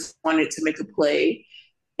she just wanted to make a play.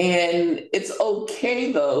 And it's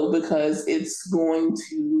okay though, because it's going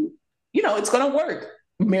to, it's going to work.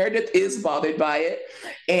 Meredith is bothered by it.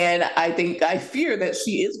 And I fear that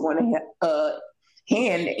she is going to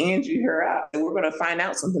hand Angie her out. And we're going to find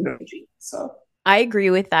out something about Angie. So I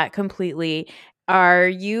agree with that completely. Are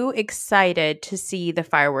you excited to see the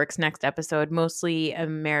fireworks next episode? Mostly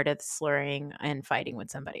Meredith slurring and fighting with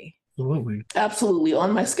somebody. Absolutely.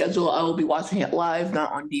 On my schedule, I will be watching it live,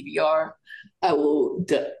 not on DVR. I will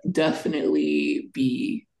definitely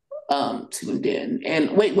be tuned in.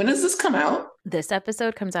 And wait, when does this come out? This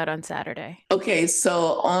episode comes out on Saturday. Okay,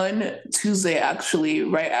 so on Tuesday, actually,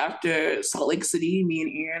 right after Salt Lake City, me and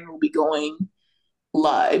Aaron will be going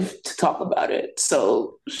live to talk about it.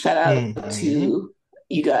 So shout out to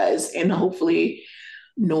you guys, and hopefully,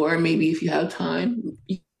 Nora, maybe if you have time,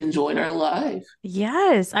 you can join our live.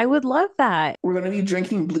 Yes, I would love that. We're going to be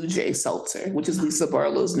drinking Blue Jay Seltzer, which is Lisa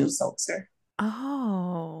Barlow's new seltzer.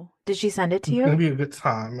 Oh, did she send it to you? It's going to be a good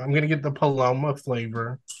time. I'm going to get the Paloma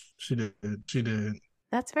flavor. She did.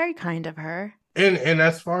 That's very kind of her. And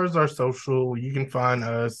as far as our social, you can find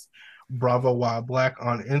us Bravo Wild Black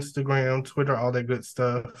on Instagram, Twitter, all that good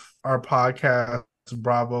stuff. Our podcast,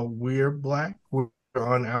 Bravo We're Black. We're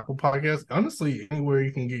on Apple Podcasts. Honestly, anywhere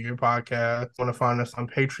you can get your podcast. Want to find us on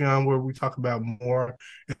Patreon, where we talk about more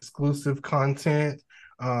exclusive content.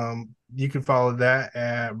 You can follow that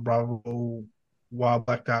at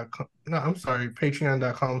bravowildblack.com. No, I'm sorry,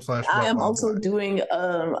 patreon.com/. I am also doing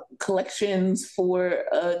collections for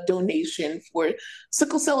a donation for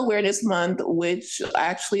Sickle Cell Awareness Month, which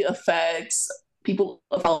actually affects people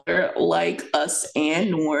of color like us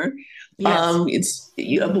and Noor. Yes. It's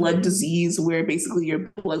a blood disease where basically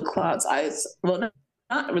your blood clots, not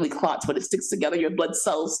really clots, but it sticks together. Your blood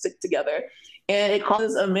cells stick together. And it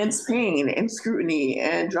causes immense pain and scrutiny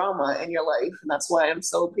and drama in your life. And that's why I'm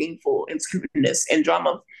so painful and scrutinous and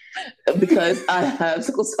drama, because I have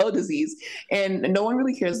sickle cell disease and no one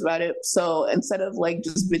really cares about it. So instead of like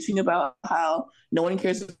just bitching about how no one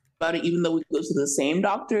cares about it, even though we go to the same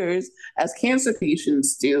doctors as cancer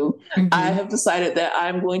patients do, I have decided that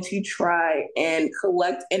I'm going to try and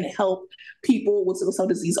collect and help people with sickle cell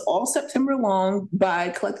disease all September long by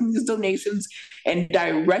collecting these donations and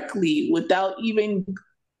directly, without even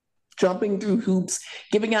jumping through hoops,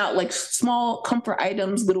 giving out like small comfort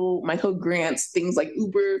items, little micro grants, things like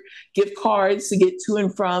Uber gift cards to get to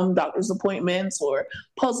and from doctor's appointments, or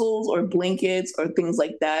puzzles or blankets or things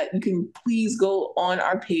like that. You can please go on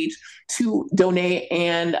our page to donate.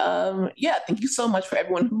 And thank you so much for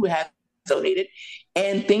everyone who has donated.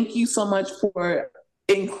 And thank you so much for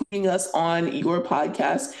including us on your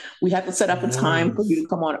podcast. We have to set up a time for you to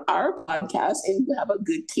come on our podcast and have a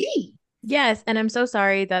good tea. Yes, and I'm so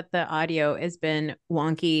sorry that the audio has been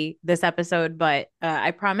wonky this episode, but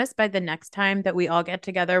I promise by the next time that we all get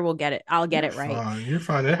together, we'll get it. I'll get it right. You're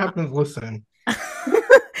fine. It happens. Listen.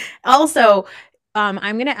 Also,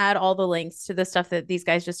 I'm going to add all the links to the stuff that these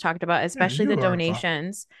guys just talked about, especially the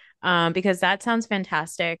donations, because that sounds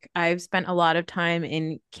fantastic. I've spent a lot of time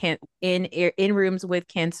in rooms with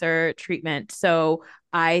cancer treatment, so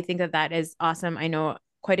I think that is awesome. I know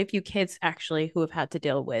quite a few kids actually who have had to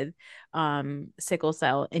deal with sickle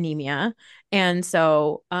cell anemia, and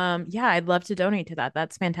so I'd love to donate to that.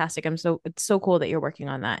 That's fantastic. It's so cool that you're working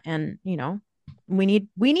on that, and we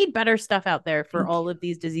need better stuff out there for all of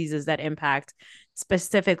these diseases that impact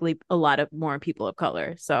specifically a lot of more people of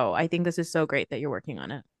color. So I think this is so great that you're working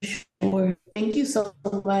on it. Thank you so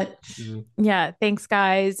much. Yeah, thanks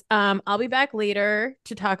guys. I'll be back later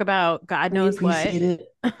to talk about God knows what.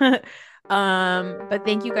 But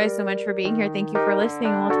thank you guys so much for being here. Thank you for listening,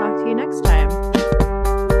 and we'll talk to you next time.